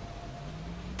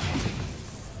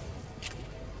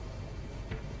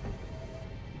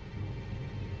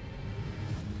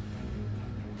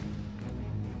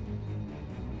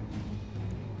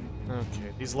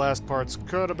 Okay, these last parts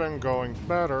could have been going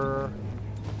better,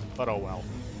 but oh well.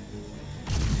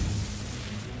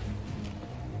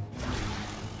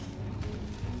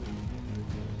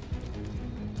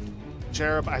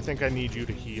 Cherub, I think I need you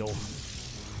to heal.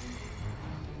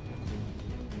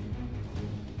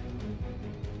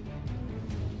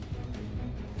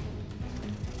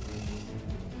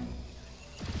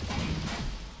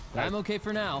 I'm okay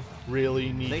for now.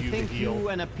 Really need They you to think heal. you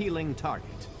an appealing target.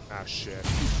 Ah, shit.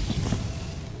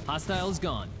 Hostile's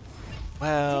gone.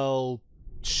 Well,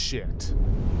 shit.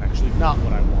 Actually, not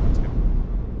what I wanted.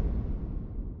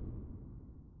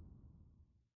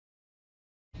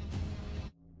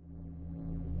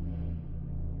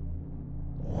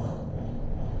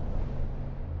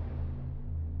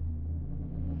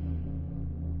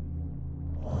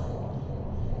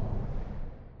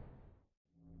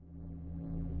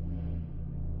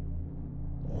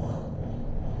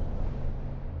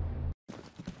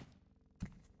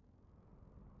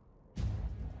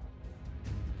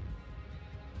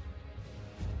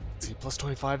 Plus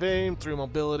 25 aim, 3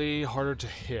 mobility, harder to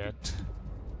hit.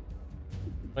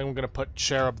 I think I'm gonna put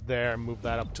Cherub there and move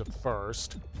that up to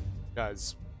first,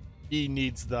 because he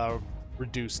needs the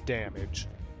reduced damage.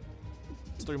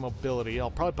 Plus 3 mobility, I'll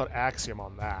probably put Axiom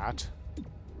on that.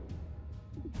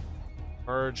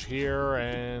 Merge here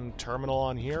and Terminal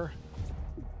on here.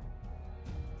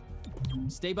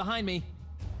 Stay behind me.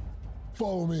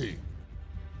 Follow me.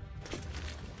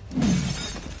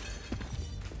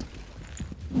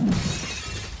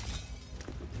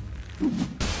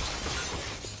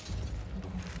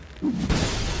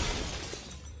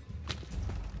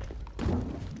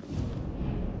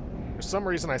 some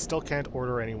reason, I still can't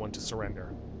order anyone to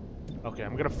surrender. Okay,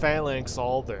 I'm gonna phalanx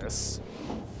all this.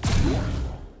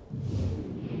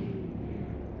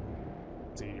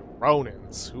 Let's see,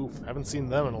 Ronins. Oof, haven't seen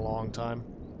them in a long time.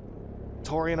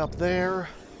 Torian up there.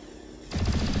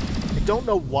 I don't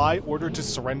know why Order to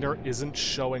Surrender isn't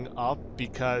showing up,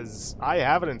 because I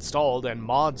have it installed and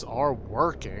mods are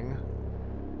working.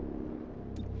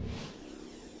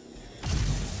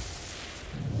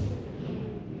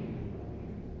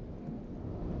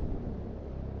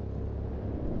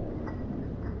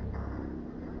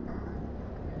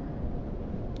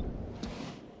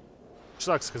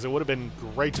 Sucks, because it would have been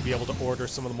great to be able to order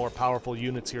some of the more powerful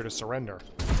units here to surrender.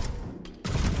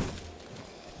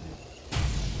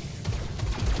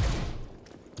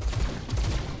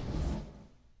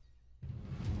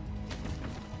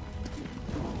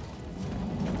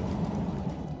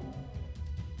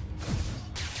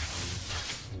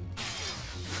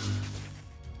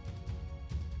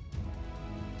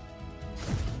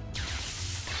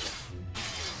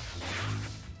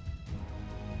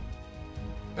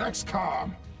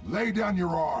 Xcom, lay down your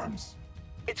arms.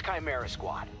 It's Chimera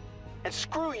Squad. And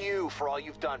screw you for all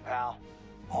you've done, pal.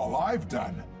 All I've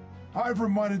done? I've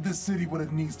reminded this city what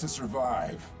it needs to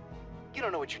survive. You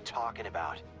don't know what you're talking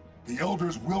about. The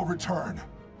Elders will return.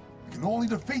 We can only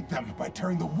defeat them by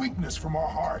tearing the weakness from our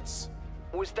hearts.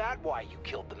 Was that why you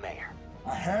killed the mayor?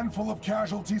 A handful of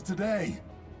casualties today,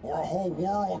 or a whole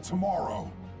world tomorrow.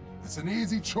 It's an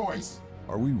easy choice.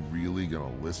 Are we really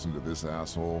gonna listen to this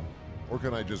asshole? Or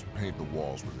can I just paint the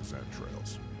walls with his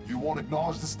entrails? You won't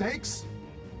acknowledge the stakes?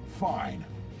 Fine.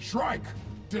 Shrike,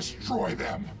 destroy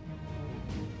them.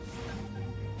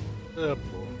 Oh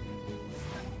boy.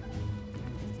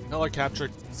 Until I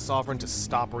captured Sovereign to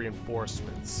stop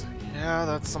reinforcements. Yeah,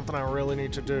 that's something I really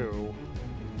need to do.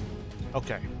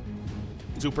 Okay.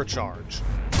 Supercharge.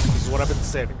 This is what I've been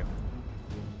saving it.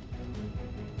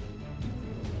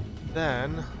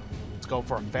 Then, let's go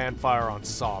for a fanfire on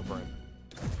Sovereign.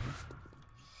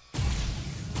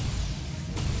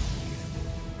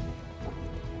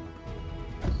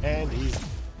 And he's...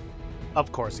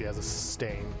 Of course he has a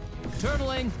sustain.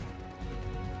 Turtling!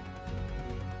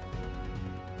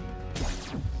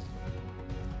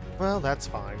 Well, that's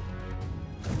fine.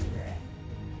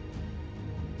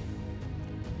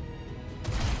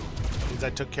 Means I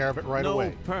took care of it right away.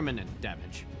 No permanent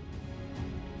damage.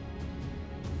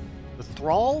 The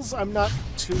Thralls, I'm not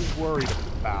too worried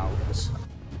about.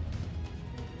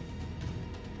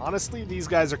 Honestly, these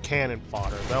guys are cannon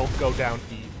fodder. They'll go down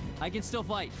easy. I can still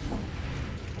fight.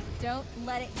 Don't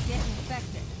let it get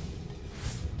infected.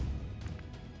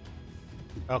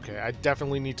 Okay, I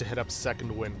definitely need to hit up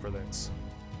second wind for this.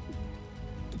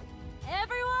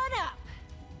 Everyone up!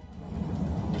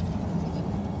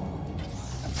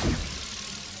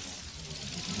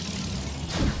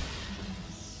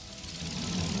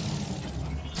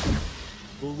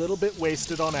 A little bit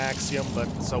wasted on Axiom, but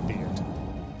so be it.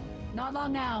 Not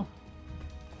long now.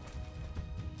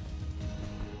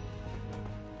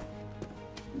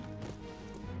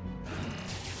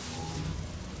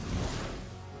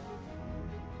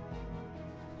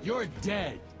 You're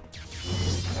dead.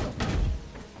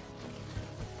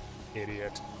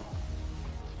 Idiot.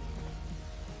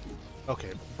 Okay,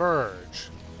 Verge.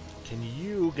 Can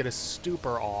you get a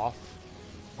stupor off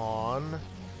on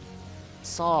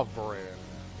Sovereign?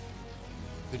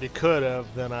 If you could have,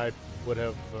 then I would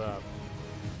have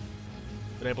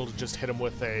been able to just hit him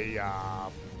with a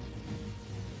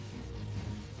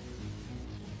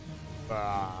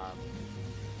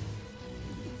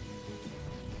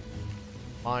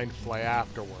Mind Flay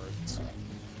afterwards.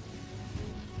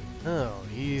 Oh,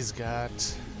 he's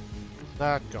got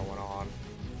that going on.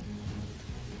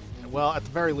 Well, at the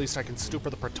very least, I can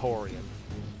stupor the Praetorian.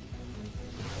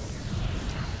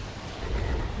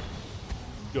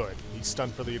 Good. He's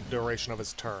stunned for the duration of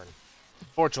his turn.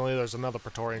 Fortunately, there's another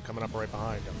Praetorian coming up right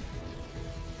behind him.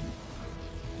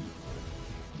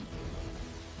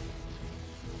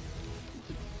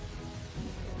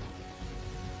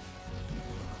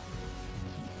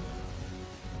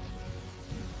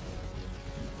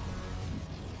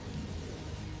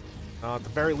 At the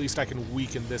very least, I can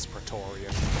weaken this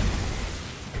Praetorian.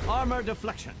 Armor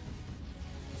deflection.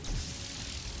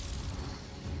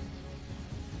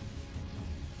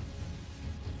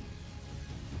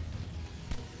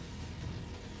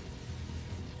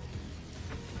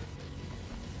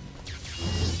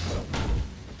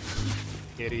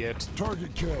 Idiot.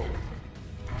 Target kill.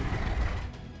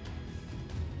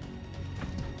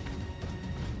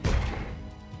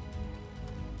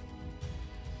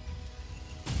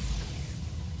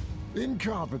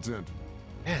 Incompetent.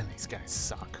 Man, these guys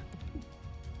suck.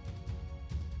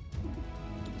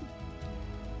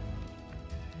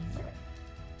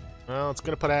 Well, it's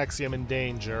gonna put Axiom in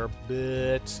danger,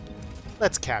 but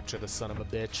let's capture the son of a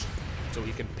bitch so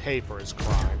he can pay for his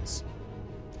crimes.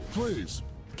 Please,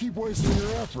 keep wasting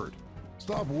your effort.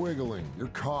 Stop wiggling. You're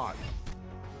caught.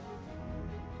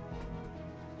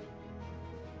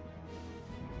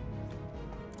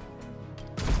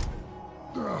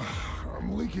 Ugh,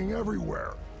 I'm leaking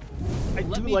everywhere. I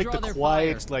do like the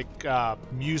quiet, like,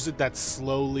 music that's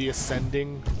slowly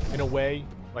ascending in a way.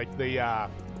 Like the,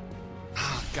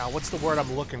 God, what's the word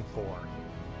I'm looking for?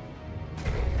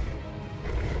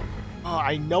 Oh,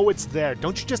 I know it's there.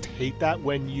 Don't you just hate that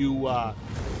when you,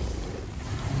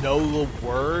 know the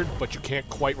word, but you can't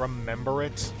quite remember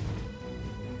it?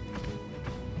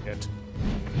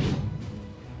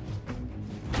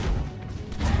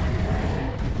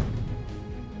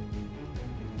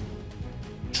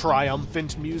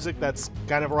 Triumphant music that's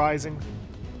kind of rising.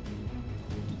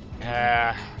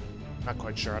 Not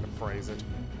quite sure how to phrase it.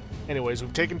 Anyways,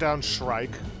 we've taken down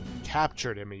Shrike,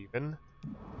 captured him even.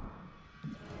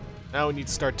 Now we need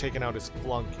to start taking out his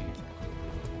flunky.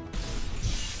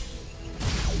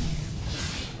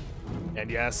 And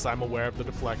yes, I'm aware of the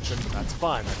deflection, but that's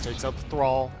fine. That takes out the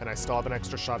Thrall, and I still have an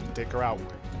extra shot to take her out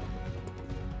with.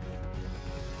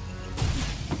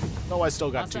 Though I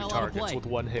still got 2 targets with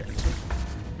 1 hit.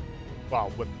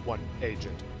 Well, with 1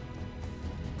 agent.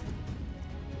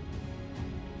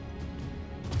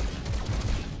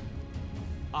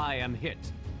 I am hit,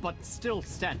 but still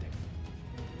standing.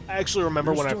 I actually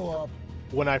remember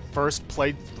when I first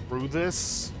played through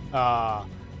this, I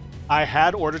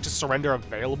had Order to Surrender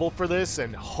available for this,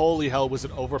 and holy hell was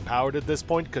it overpowered at this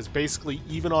point, because basically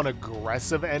even on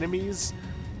aggressive enemies,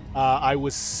 I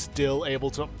was still able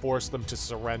to force them to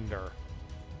surrender.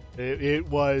 It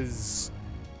was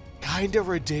kind of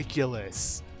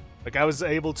ridiculous. Like, I was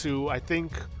able to, I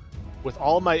think, with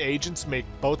all my agents, make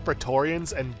both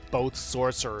Praetorians and both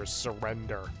Sorcerers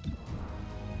surrender.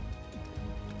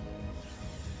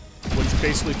 Which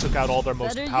basically took out all their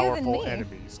most powerful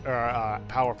enemies, or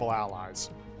powerful allies.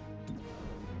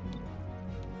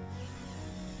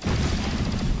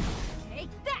 Take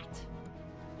that!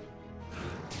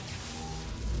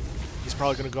 He's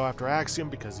probably going to go after Axiom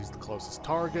because he's the closest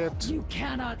target. You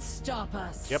cannot stop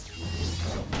us. Yep.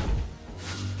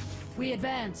 We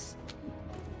advance.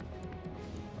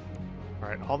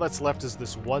 Alright, all that's left is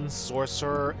this 1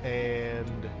 Sorcerer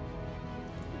and...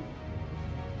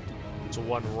 it's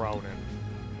 1 Ronin.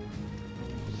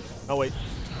 Oh, wait.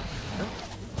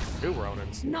 2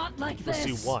 Ronins. Not like this.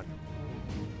 Let's see 1.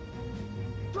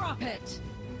 Drop it.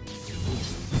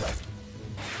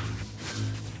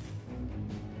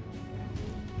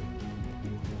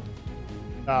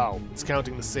 Oh, it's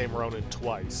counting the same Ronin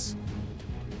twice.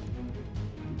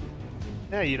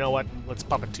 Yeah, you know what? Let's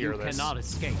puppeteer this. Cannot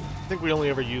escape. I think we only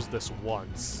ever used this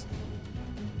once.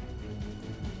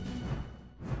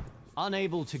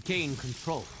 Unable to gain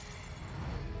control.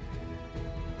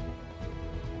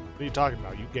 What are you talking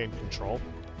about? You gained control.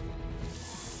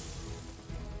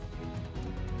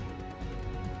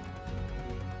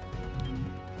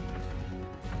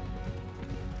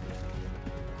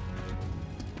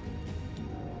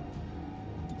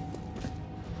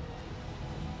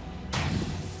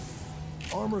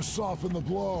 Armor soften the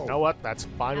blow. You know what? That's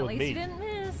fine At with least me. you didn't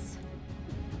miss.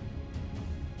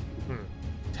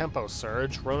 Tempo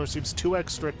surge. Ronin receives 2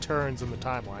 extra turns in the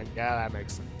timeline. Yeah, that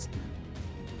makes sense.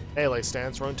 Melee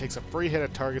stance. Ronin takes a free hit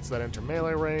at targets that enter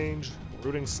melee range.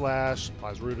 Rooting slash.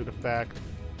 Applies rooted effect.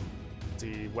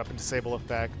 The weapon disable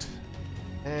effect.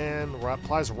 And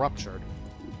applies ruptured.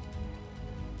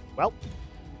 Well.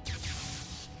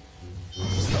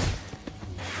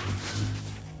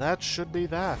 That should be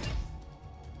that.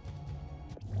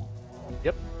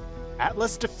 Yep.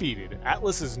 Atlas defeated.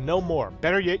 Atlas is no more.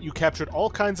 Better yet, you captured all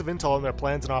kinds of intel on their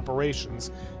plans and operations,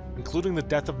 including the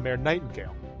death of Mayor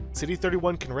Nightingale. City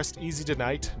 31 can rest easy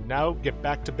tonight. Now get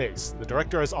back to base. The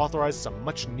director has authorized some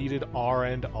much-needed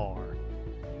R&R.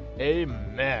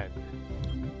 Amen.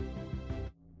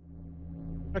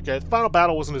 Okay, the final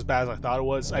battle wasn't as bad as I thought it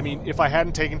was. I mean, if I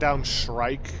hadn't taken down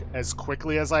Shrike as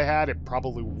quickly as I had, it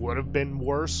probably would have been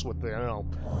worse with the,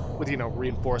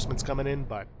 reinforcements coming in,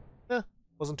 but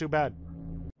wasn't too bad.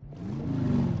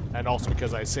 And also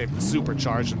because I saved the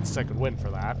supercharge and the second win for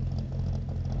that.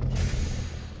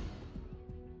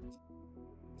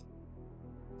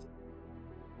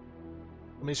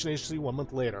 Mission agency 1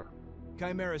 month later.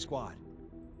 Chimera Squad.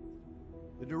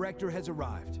 The director has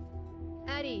arrived.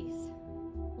 At ease.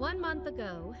 1 month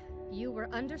ago, you were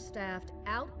understaffed,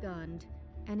 outgunned,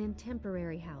 and in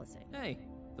temporary housing. Hey,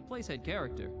 the place had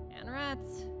character. And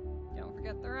rats. Don't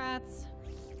forget the rats.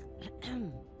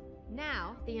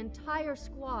 Now, the entire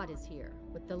squad is here,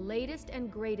 with the latest and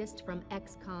greatest from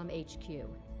Xcom HQ.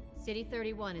 City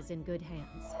 31 is in good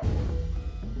hands.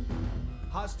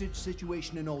 Hostage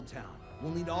situation in Old Town.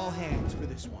 We'll need all hands for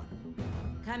this one.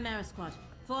 Chimera Squad,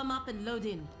 form up and load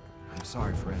in. I'm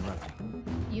sorry for interrupting.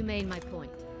 You made my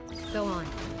point. Go on,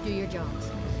 do your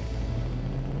jobs.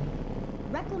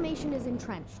 Reclamation is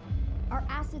entrenched. Our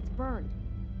assets burned.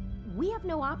 We have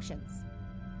no options.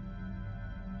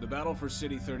 The battle for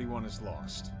City 31 is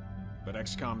lost, but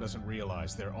XCOM doesn't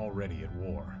realize they're already at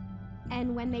war.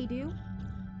 And when they do?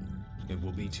 It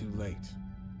will be too late.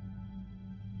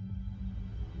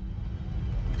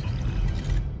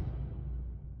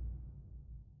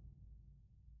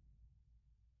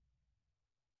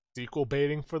 Sequel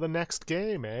baiting for the next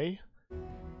game, eh?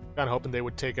 Kinda hoping they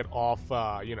would take it off,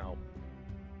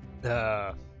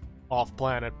 off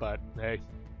planet, but hey.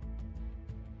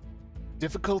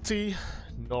 Difficulty,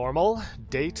 normal.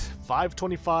 Date,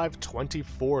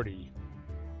 5/25/2040.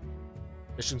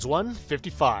 Missions 1,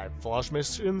 55. Flash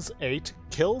missions, 8.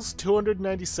 Kills,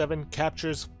 297.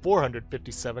 Captures,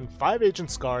 457. 5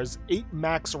 agent scars, 8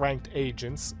 max-ranked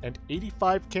agents, and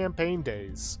 85 campaign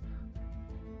days.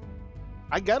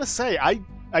 I gotta say, I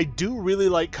do really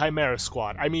like Chimera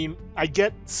Squad. I mean, I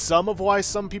get some of why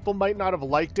some people might not have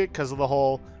liked it because of the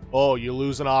whole, oh, you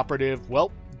lose an operative,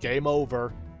 well, game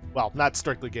over. Well, not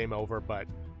strictly game over, but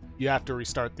you have to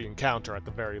restart the encounter at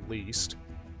the very least.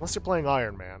 Unless you're playing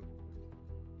Iron Man.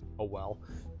 Oh well.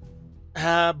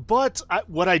 But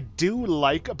what I do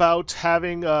like about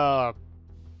having,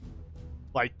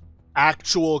 like,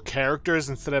 actual characters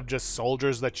instead of just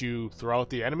soldiers that you throw at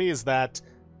the enemy is that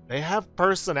they have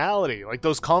personality. Like,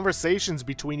 those conversations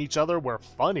between each other were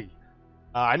funny.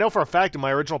 I know for a fact in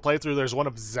my original playthrough there's one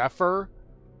of Zaphyr,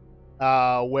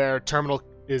 where Terminal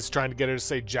is trying to get her to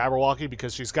say Jabberwocky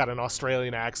because she's got an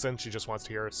Australian accent. She just wants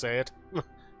to hear her say it.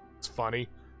 It's funny.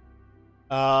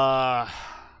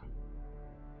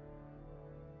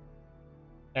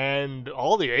 And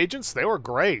all the agents, they were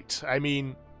great. I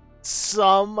mean,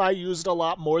 some I used a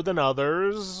lot more than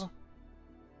others.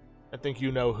 I think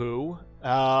you know who.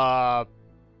 I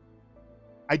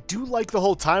do like the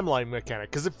whole timeline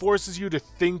mechanic because it forces you to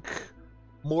think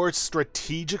more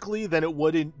strategically than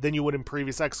you would in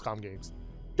previous XCOM games.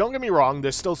 Don't get me wrong,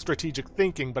 there's still strategic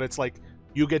thinking, but it's like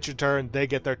you get your turn, they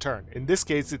get their turn. In this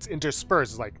case, it's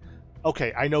interspersed. It's like,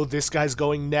 okay, I know this guy's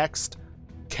going next.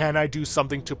 Can I do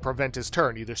something to prevent his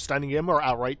turn? Either stunning him or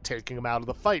outright taking him out of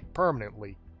the fight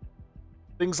permanently.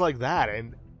 Things like that,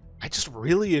 and I just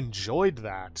really enjoyed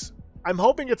that. I'm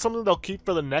hoping it's something they'll keep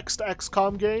for the next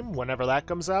XCOM game, whenever that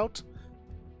comes out.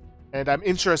 And I'm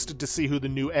interested to see who the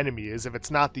new enemy is. If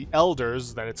it's not the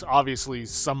Elders, then it's obviously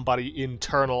somebody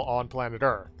internal on planet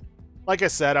Earth. Like I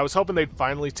said, I was hoping they'd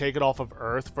finally take it off of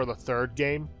Earth for the 3rd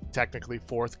game, technically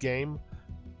 4th game.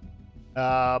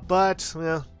 But,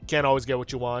 can't always get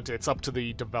what you want. It's up to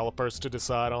the developers to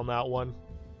decide on that one.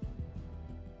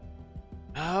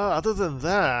 Other than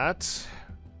that,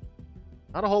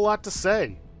 not a whole lot to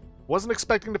say. Wasn't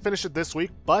expecting to finish it this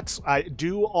week, but I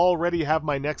do already have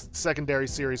my next secondary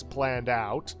series planned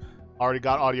out. Already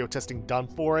got audio testing done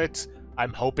for it.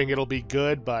 I'm hoping it'll be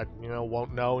good, but,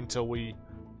 won't know until we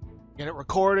get it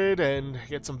recorded and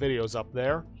get some videos up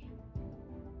there.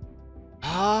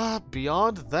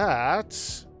 Beyond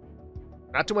that,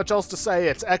 not too much else to say.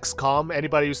 It's XCOM.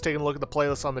 Anybody who's taken a look at the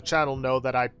playlist on the channel know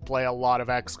that I play a lot of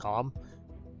XCOM.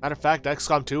 Matter of fact,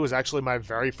 XCOM 2 was actually my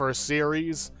very first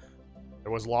series.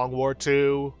 There was Long War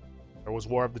 2, there was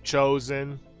War of the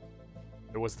Chosen,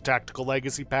 there was the Tactical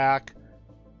Legacy Pack.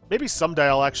 Maybe someday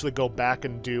I'll actually go back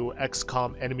and do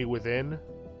XCOM Enemy Within.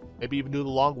 Maybe even do the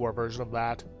Long War version of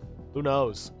that. Who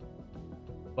knows?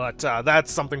 But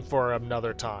that's something for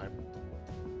another time.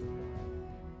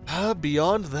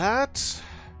 Beyond that,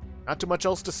 not too much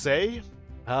else to say.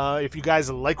 If you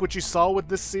guys like what you saw with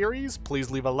this series,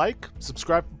 please leave a like,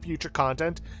 subscribe for future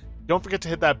content. Don't forget to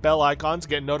hit that bell icon to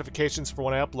get notifications for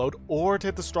when I upload, or to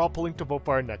hit the straw pulling to vote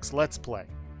for our next Let's Play.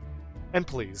 And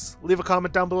please, leave a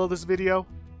comment down below this video.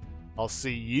 I'll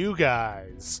see you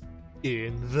guys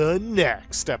in the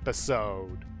next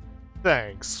episode.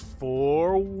 Thanks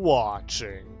for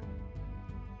watching.